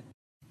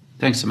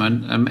 Thanks,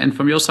 Simone. And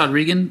from your side,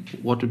 Regan,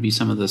 what would be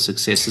some of the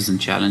successes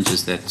and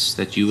challenges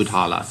that you would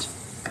highlight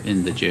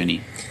in the journey?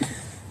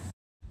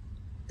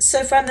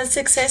 So from the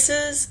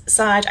successes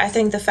side, I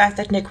think the fact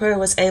that Nikwe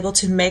was able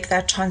to make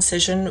that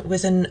transition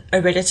within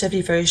a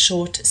relatively very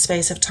short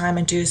space of time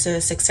and do so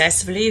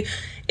successfully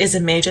is a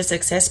major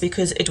success,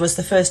 because it was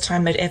the first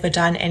time they'd ever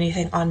done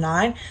anything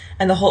online,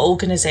 and the whole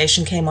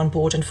organization came on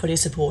board and fully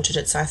supported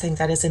it. So I think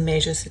that is a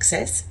major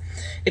success.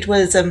 It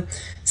was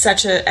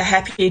such a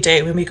happy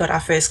day when we got our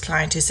first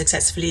client to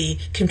successfully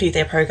complete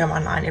their program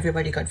online.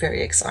 Everybody got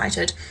very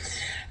excited.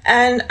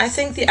 And I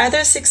think the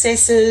other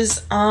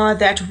successes are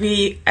that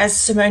we, as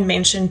Simone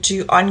mentioned,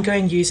 do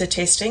ongoing user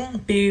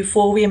testing.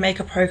 Before we make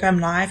a program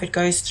live, it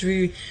goes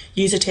through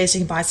user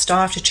testing by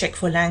staff to check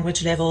for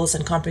language levels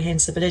and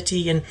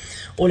comprehensibility and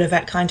all of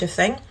that kind of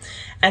thing.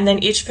 And then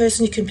each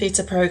person who completes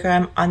a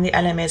program on the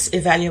LMS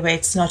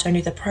evaluates not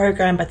only the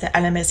program, but the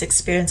LMS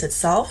experience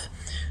itself.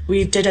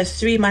 We did a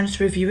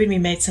 3-month review and we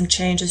made some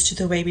changes to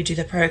the way we do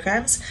the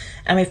programs.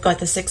 And we've got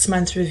the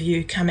 6-month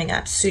review coming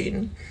up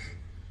soon.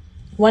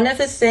 One of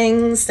the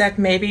things that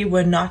maybe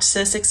were not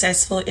so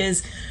successful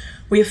is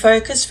we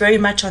focused very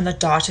much on the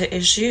data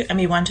issue, and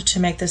we wanted to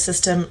make the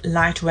system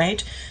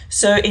lightweight.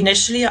 So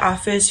initially, our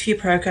first few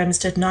programs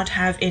did not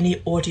have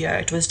any audio.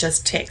 It was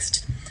just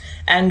text.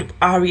 And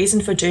our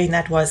reason for doing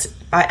that was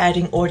by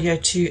adding audio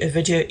to a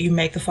video, you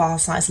make the file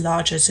size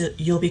larger, so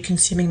you'll be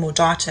consuming more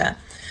data.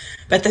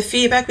 But the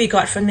feedback we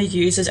got from the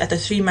users at the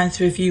 3-month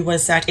review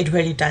was that it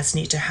really does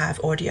need to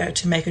have audio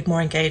to make it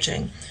more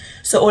engaging.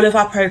 So all of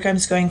our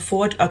programs going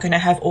forward are going to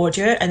have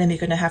audio, and then we're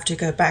going to have to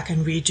go back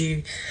and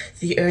redo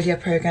the earlier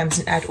programs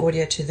and add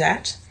audio to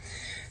that.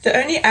 The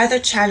only other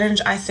challenge,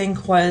 I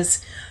think,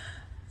 was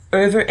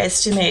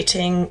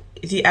overestimating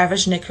the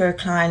average Nikwe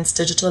client's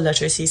digital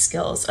literacy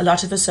skills. A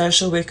lot of the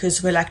social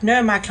workers were like,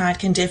 no, my client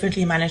can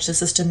definitely manage the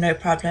system, no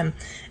problem.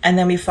 And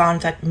then we found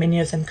that many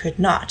of them could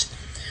not.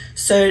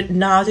 So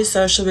now the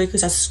social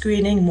workers are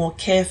screening more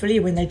carefully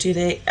when they do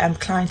their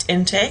client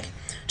intake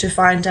to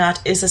find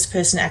out, is this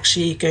person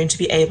actually going to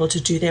be able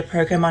to do their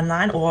program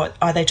online, or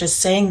are they just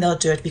saying they'll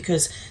do it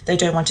because they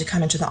don't want to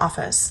come into the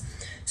office?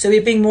 So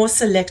we're being more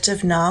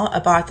selective now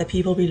about the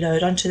people we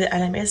load onto the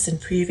LMS than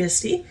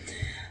previously.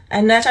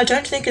 And that I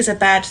don't think is a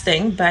bad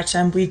thing, but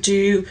we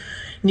do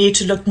need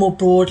to look more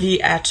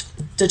broadly at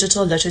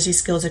digital literacy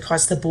skills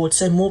across the board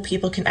so more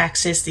people can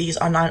access these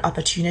online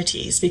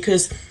opportunities,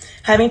 because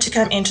having to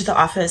come into the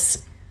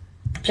office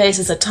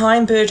places a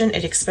time burden,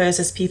 it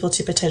exposes people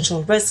to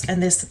potential risk,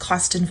 and there's the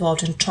cost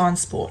involved in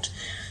transport.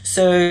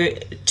 So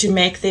to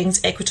make things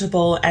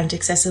equitable and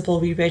accessible,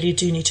 we really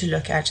do need to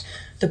look at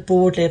the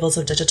broad levels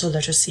of digital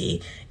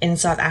literacy in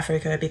South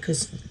Africa,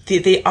 because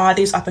there are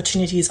these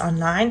opportunities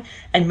online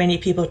and many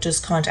people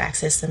just can't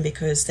access them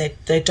because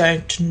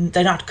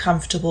they're not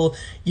comfortable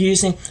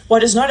using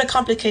what is not a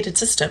complicated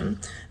system,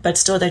 but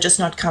still they're just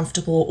not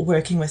comfortable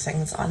working with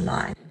things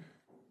online.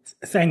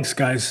 Thanks,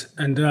 guys.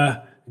 And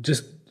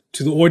just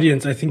to the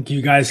audience, I think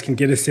you guys can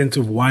get a sense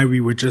of why we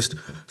were just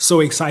so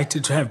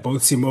excited to have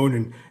both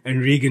Simone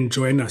and Regan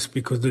join us,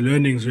 because the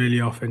learnings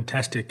really are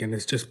fantastic and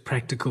it's just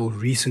practical,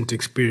 recent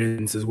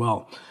experience as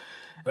well.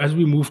 As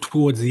we move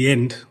towards the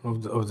end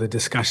of the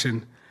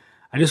discussion,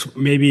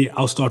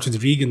 I'll start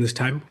with Regan this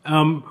time.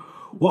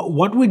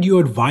 What would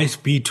your advice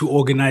be to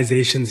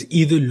organizations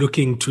either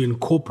looking to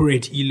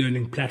incorporate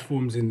e-learning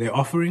platforms in their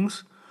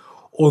offerings,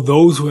 or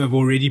those who have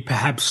already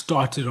perhaps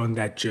started on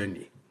that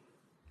journey?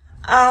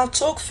 I'll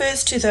talk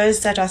first to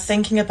those that are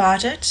thinking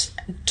about it.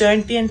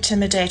 Don't be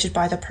intimidated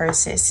by the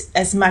process.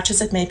 As much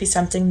as it may be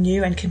something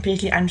new and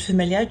completely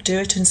unfamiliar, do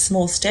it in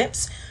small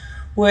steps.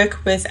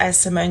 Work with, as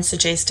Simone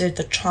suggested,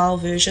 the trial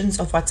versions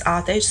of what's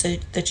out there so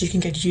that you can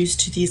get used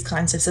to these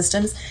kinds of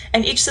systems.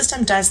 And each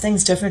system does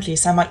things differently.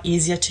 Some are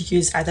easier to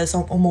use, others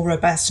are more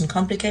robust and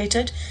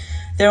complicated.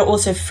 There are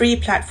also free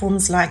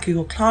platforms like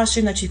Google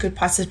Classroom that you could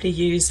possibly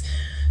use.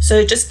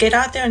 So just get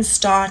out there and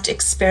start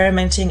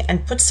experimenting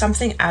and put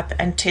something up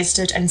and test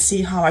it and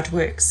see how it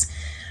works.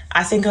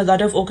 I think a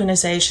lot of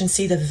organizations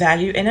see the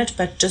value in it,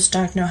 but just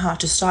don't know how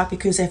to start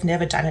because they've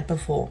never done it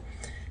before.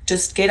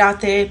 Just get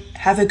out there,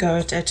 have a go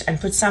at it, and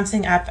put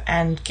something up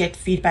and get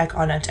feedback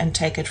on it and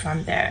take it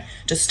from there.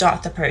 Just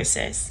start the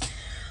process.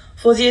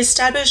 For the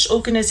established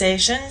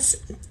organizations,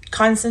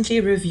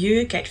 constantly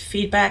review, get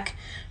feedback,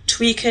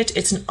 tweak it.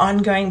 It's an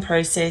ongoing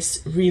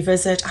process.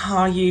 Revisit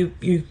how you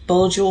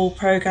build your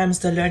programs,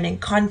 the learning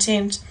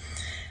content.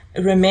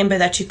 Remember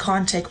that you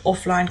can't take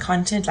offline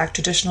content like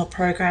traditional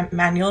program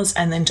manuals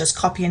and then just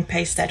copy and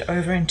paste that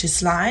over into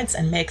slides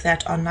and make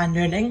that online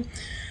learning.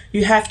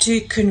 You have to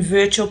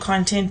convert your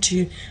content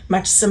to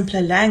much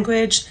simpler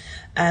language,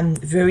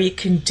 very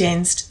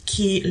condensed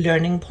key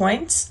learning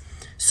points.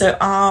 So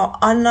our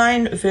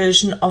online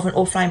version of an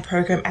offline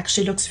program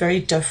actually looks very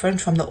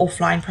different from the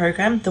offline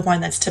program, the one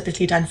that's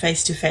typically done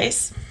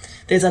face-to-face.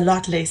 There's a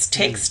lot less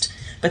text,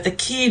 but the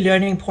key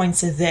learning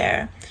points are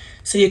there.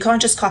 So you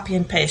can't just copy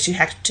and paste. You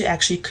have to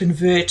actually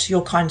convert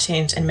your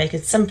content and make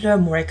it simpler,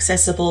 more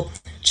accessible,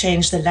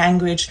 change the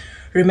language,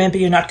 Remember,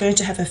 you're not going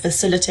to have a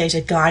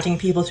facilitator guiding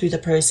people through the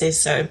process.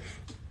 So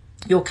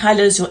your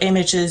colors, your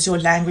images, your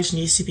language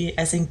needs to be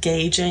as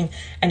engaging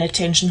and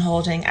attention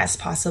holding as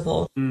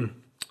possible.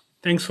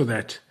 Thanks for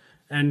that.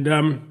 And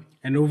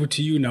over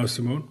to you now,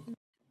 Simone.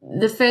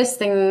 The first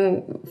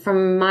thing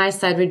from my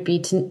side would be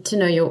to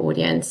know your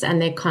audience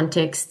and their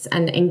contexts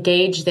and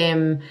engage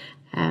them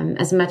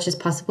as much as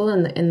possible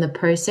in the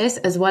process,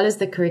 as well as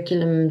the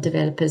curriculum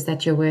developers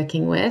that you're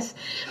working with.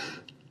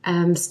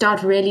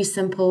 Start really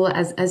simple,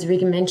 as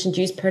Regan mentioned,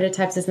 use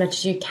prototypes as much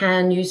as you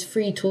can, use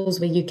free tools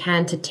where you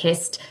can to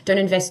test, don't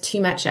invest too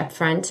much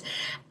upfront.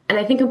 And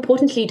I think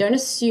importantly, don't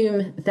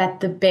assume that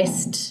the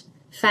best,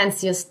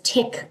 fanciest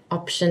tech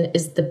option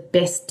is the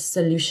best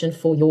solution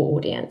for your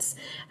audience.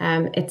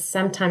 It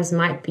sometimes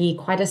might be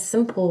quite a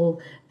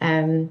simple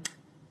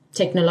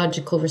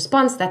technological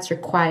response that's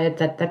required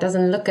that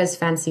doesn't look as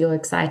fancy or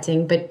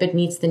exciting, but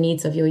meets the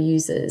needs of your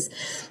users.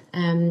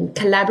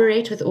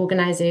 Collaborate with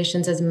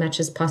organizations as much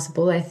as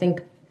possible. I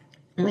think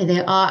where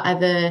there are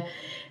other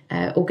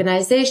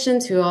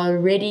organizations who are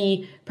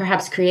already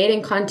perhaps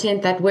creating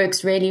content that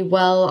works really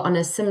well on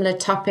a similar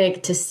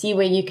topic, to see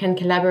where you can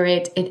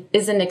collaborate. It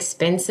is an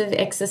expensive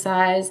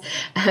exercise.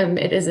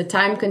 It is a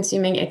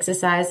time-consuming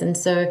exercise. And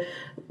so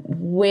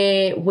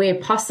where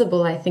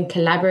possible, I think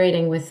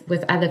collaborating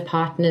with other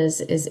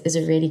partners is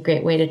a really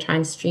great way to try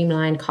and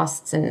streamline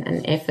costs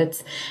and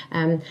efforts.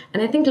 And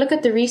I think look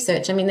at the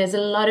research. I mean, there's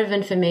a lot of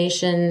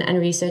information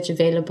and research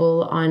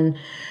available on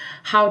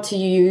how to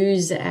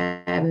use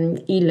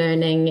e-learning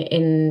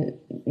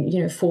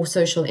for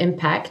social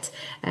impact.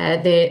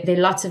 There are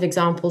lots of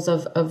examples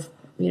of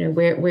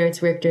where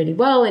it's worked really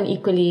well, and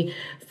equally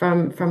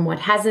from what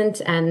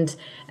hasn't. And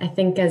I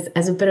think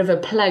as a bit of a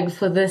plug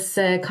for this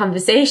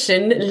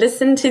conversation,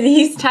 listen to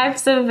these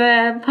types of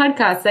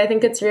podcasts. I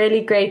think it's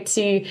really great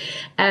to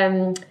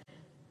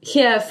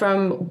hear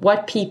from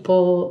what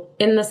people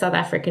in the South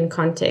African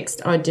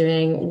context are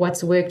doing,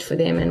 what's worked for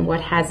them and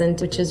what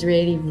hasn't, which is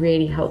really,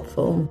 really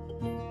helpful.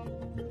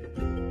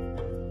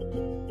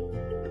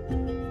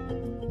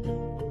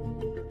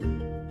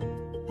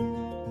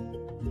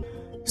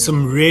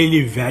 Some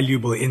really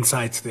valuable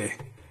insights there,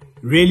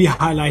 really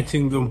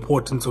highlighting the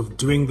importance of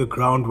doing the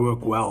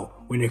groundwork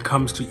well when it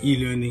comes to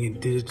e-learning and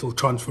digital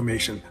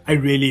transformation. I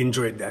really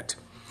enjoyed that.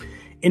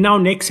 In our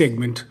next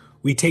segment,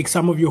 we take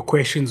some of your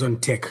questions on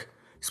tech,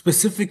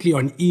 specifically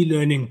on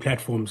e-learning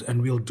platforms,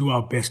 and we'll do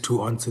our best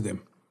to answer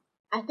them.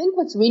 I think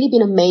what's really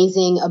been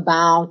amazing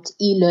about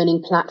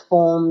e-learning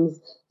platforms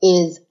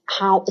is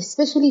how,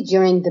 especially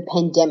during the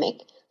pandemic,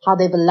 how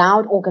they've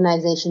allowed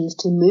organizations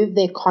to move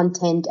their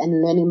content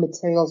and learning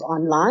materials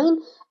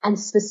online, and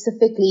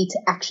specifically to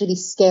actually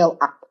scale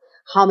up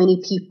how many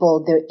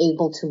people they're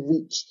able to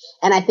reach.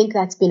 And I think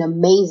that's been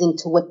amazing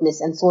to witness,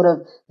 and sort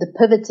of the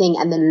pivoting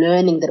and the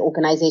learning that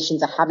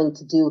organizations are having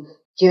to do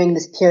during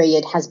this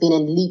period has been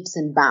in leaps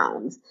and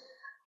bounds.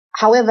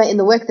 However, in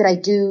the work that I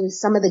do,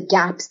 some of the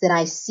gaps that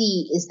I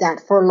see is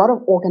that for a lot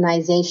of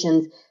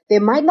organizations,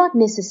 there might not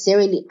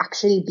necessarily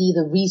actually be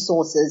the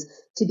resources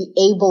to be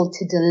able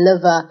to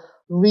deliver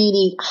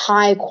really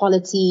high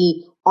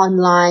quality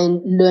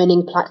online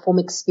learning platform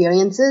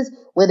experiences,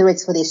 whether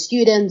it's for their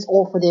students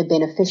or for their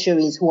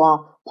beneficiaries who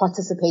are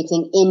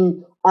participating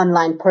in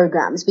online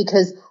programs.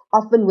 Because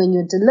often when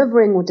you're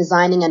delivering or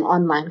designing an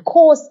online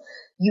course,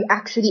 you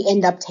actually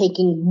end up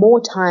taking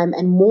more time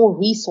and more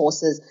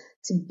resources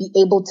to be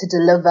able to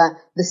deliver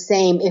the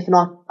same, if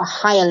not a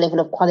higher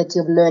level of quality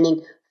of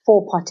learning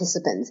for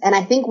participants. And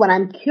I think what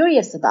I'm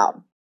curious about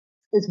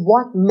is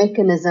what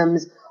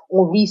mechanisms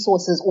or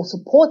resources or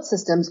support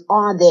systems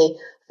are there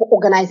for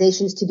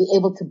organizations to be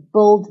able to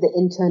build the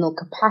internal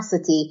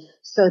capacity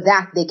so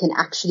that they can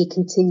actually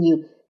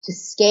continue to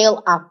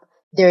scale up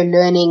their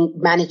learning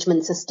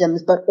management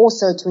systems, but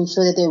also to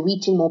ensure that they're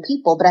reaching more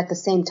people, but at the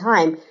same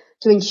time,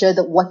 to ensure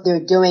that what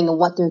they're doing and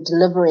what they're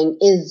delivering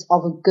is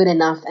of a good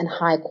enough and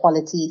high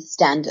quality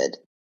standard?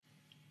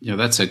 Yeah,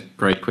 that's a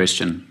great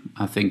question.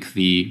 I think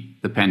the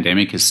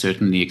pandemic has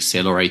certainly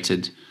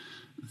accelerated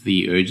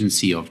the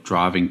urgency of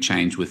driving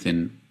change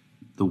within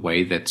the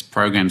way that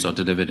programs are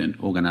delivered and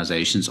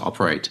organizations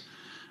operate.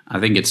 I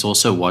think it's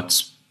also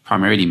what's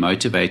primarily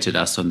motivated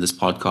us on this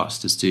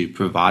podcast, is to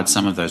provide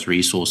some of those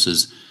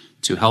resources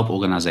to help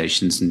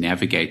organizations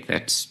navigate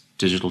that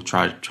digital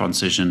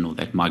transition or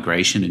that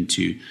migration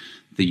into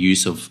the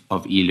use of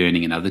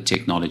e-learning and other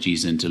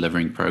technologies in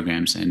delivering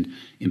programs, and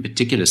in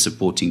particular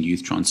supporting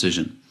youth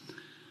transition.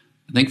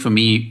 I think for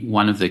me,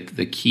 one of the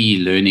key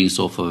learnings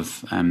off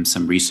of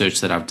some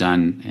research that I've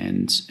done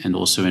and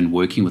also in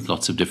working with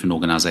lots of different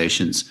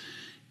organizations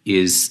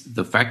is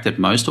the fact that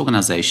most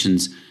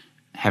organizations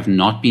have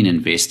not been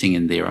investing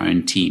in their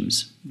own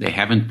teams. They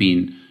haven't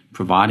been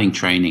providing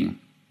training.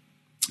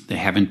 They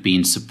haven't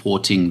been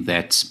supporting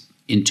that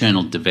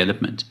internal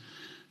development.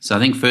 So I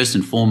think first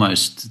and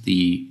foremost,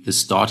 the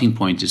starting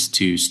point is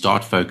to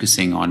start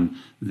focusing on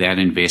that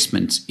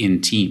investment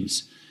in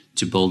teams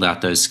to build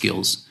out those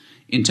skills.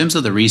 In terms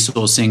of the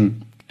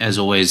resourcing, as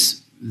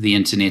always, the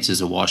internet is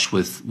awash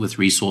with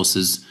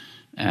resources.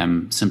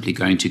 Simply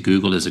going to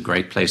Google is a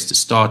great place to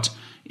start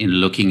in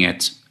looking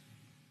at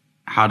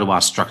how do I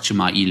structure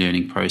my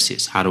e-learning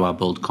process? How do I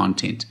build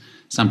content?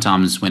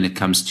 Sometimes when it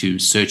comes to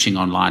searching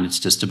online, it's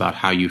just about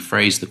how you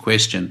phrase the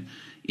question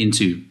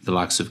into the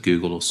likes of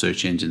Google or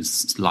search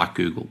engines like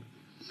Google.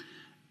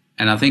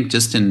 And I think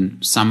just in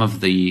some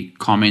of the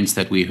comments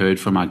that we heard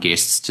from our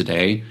guests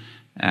today,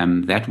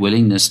 that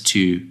willingness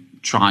to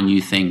try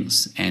new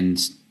things and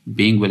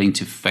being willing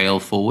to fail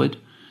forward,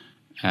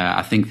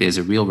 I think there's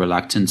a real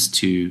reluctance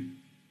to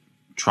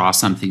try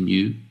something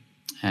new.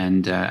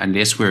 And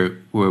unless we're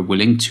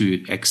willing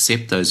to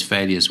accept those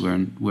failures,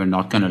 we're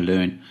not going to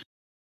learn.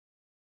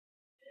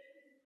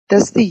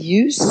 Does the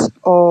use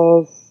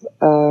of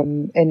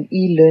an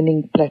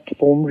e-learning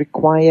platform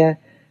require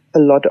a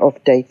lot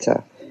of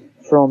data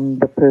from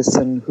the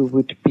person who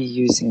would be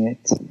using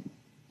it?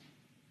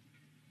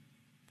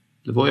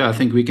 Leboya, I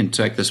think we can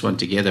take this one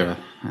together.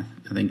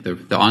 I think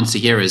the answer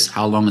here is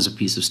how long is a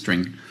piece of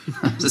string?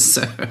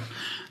 So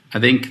I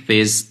think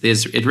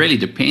it really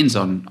depends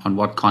on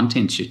what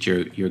content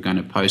you're going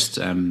to post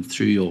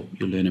through your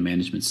learner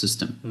management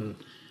system.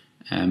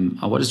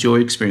 What has your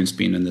experience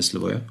been in this,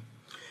 Leboya?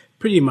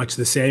 Pretty much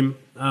the same.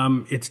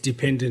 It's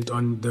dependent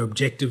on the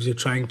objectives you're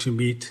trying to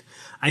meet.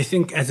 I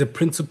think as a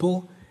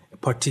principle,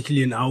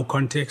 particularly in our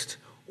context,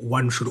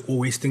 one should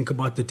always think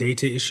about the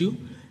data issue.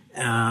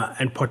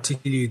 And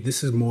particularly,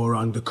 this is more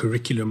around the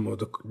curriculum or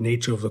the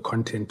nature of the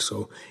content.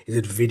 So is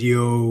it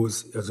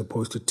videos as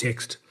opposed to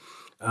text?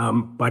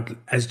 But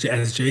as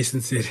Jason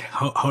said,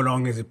 how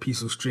long is a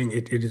piece of string?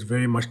 It is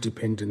very much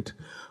dependent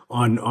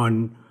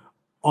on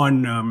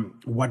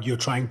what you're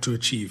trying to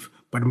achieve.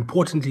 But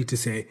importantly to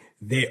say,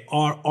 there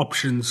are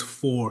options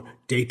for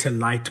data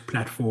light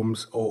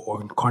platforms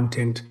or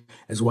content,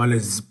 as well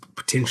as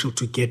potential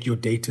to get your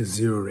data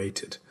zero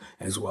rated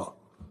as well.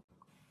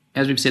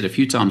 As we've said a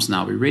few times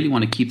now, we really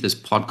want to keep this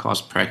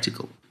podcast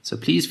practical. So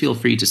please feel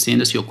free to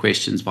send us your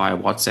questions via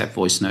WhatsApp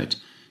voice note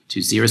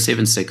to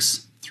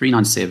 076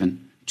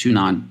 397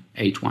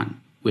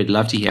 2981. We'd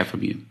love to hear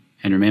from you.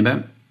 And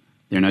remember,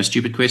 there are no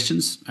stupid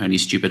questions, only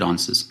stupid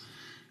answers.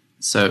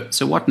 So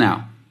what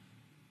now?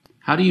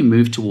 How do you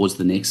move towards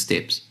the next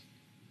steps?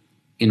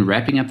 In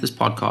wrapping up this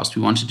podcast,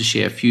 we wanted to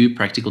share a few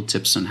practical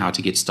tips on how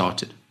to get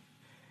started.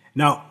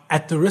 Now,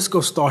 at the risk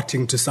of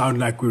starting to sound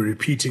like we're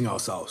repeating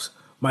ourselves,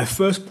 my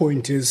first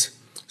point is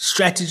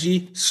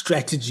strategy,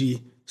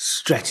 strategy,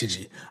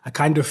 strategy. I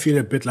kind of feel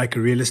a bit like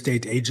a real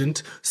estate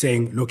agent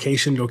saying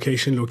location,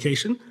 location,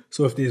 location.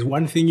 So if there's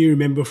one thing you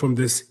remember from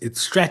this, it's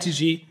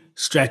strategy,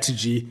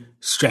 strategy,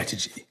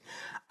 strategy.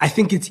 I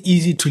think it's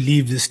easy to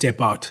leave this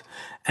step out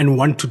and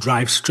want to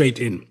drive straight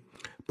in.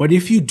 But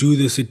if you do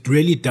this, it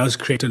really does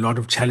create a lot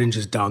of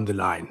challenges down the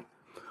line.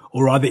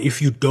 Or rather,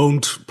 if you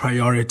don't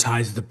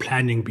prioritize the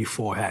planning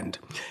beforehand.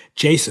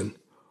 Jason,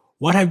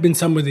 what have been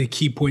some of the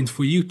key points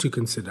for you to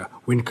consider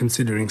when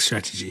considering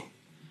strategy?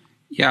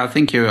 Yeah, I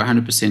think you're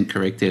 100%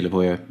 correct there,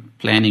 Leboya.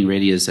 Planning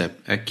really is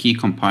a key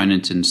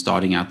component in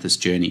starting out this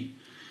journey.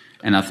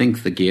 And I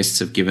think the guests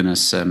have given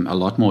us a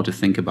lot more to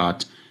think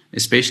about,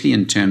 especially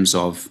in terms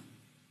of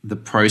the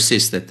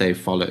process that they've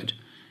followed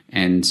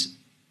and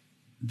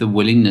the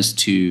willingness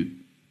to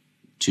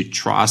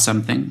try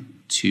something,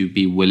 to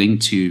be willing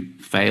to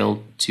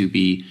fail, to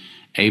be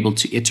able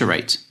to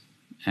iterate,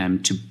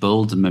 to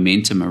build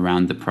momentum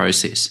around the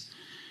process.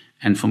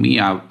 And for me,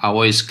 I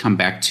always come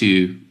back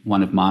to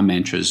one of my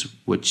mantras,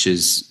 which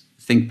is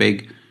think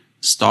big,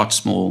 start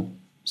small,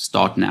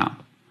 start now.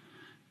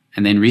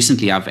 And then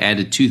recently I've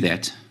added to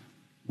that,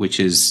 which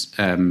is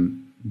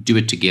do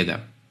it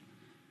together.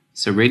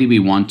 So really we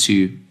want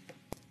to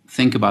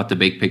think about the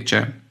big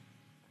picture,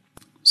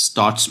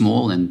 start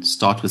small and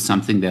start with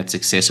something that's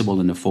accessible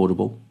and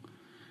affordable.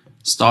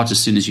 Start as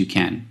soon as you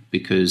can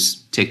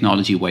because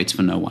technology waits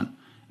for no one.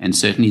 And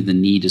certainly the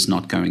need is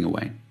not going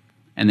away.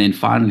 And then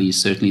finally,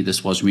 certainly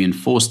this was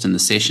reinforced in the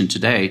session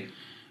today,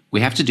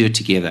 we have to do it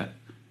together.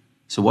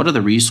 So what are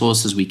the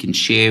resources we can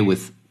share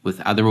with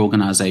other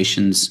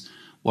organizations?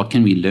 What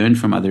can we learn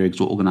from other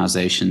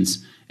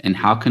organizations? And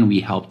how can we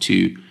help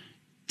to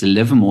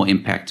deliver more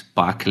impact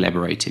by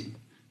collaborating?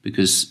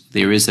 Because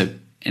there is an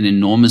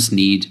enormous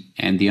need,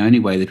 and the only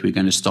way that we're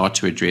going to start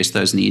to address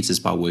those needs is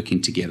by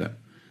working together.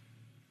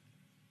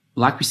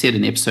 Like we said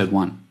in episode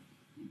 1,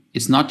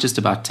 it's not just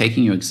about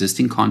taking your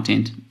existing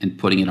content and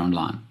putting it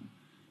online.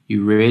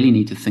 You really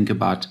need to think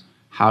about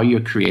how you're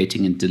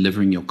creating and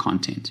delivering your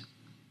content.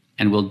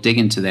 And we'll dig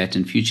into that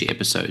in future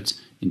episodes,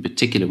 in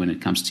particular when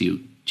it comes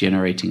to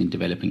generating and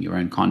developing your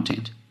own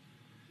content.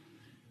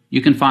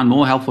 You can find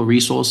more helpful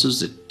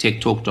resources at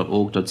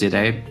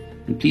techtalk.org.za,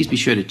 and please be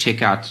sure to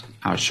check out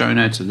our show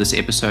notes of this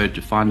episode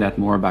to find out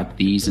more about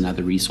these and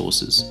other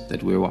resources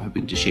that we're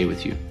hoping to share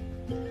with you.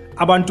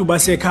 Abantu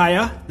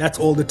basekhaya, that's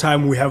all the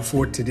time we have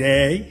for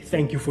today.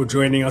 Thank you for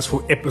joining us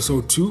for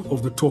episode 2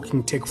 of the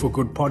Talking Tech for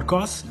Good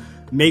podcast.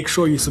 Make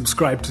sure you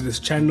subscribe to this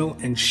channel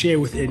and share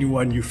with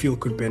anyone you feel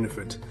could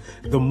benefit.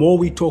 The more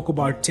we talk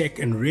about tech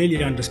and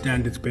really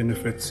understand its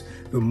benefits,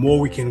 the more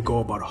we can go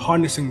about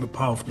harnessing the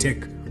power of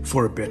tech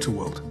for a better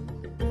world.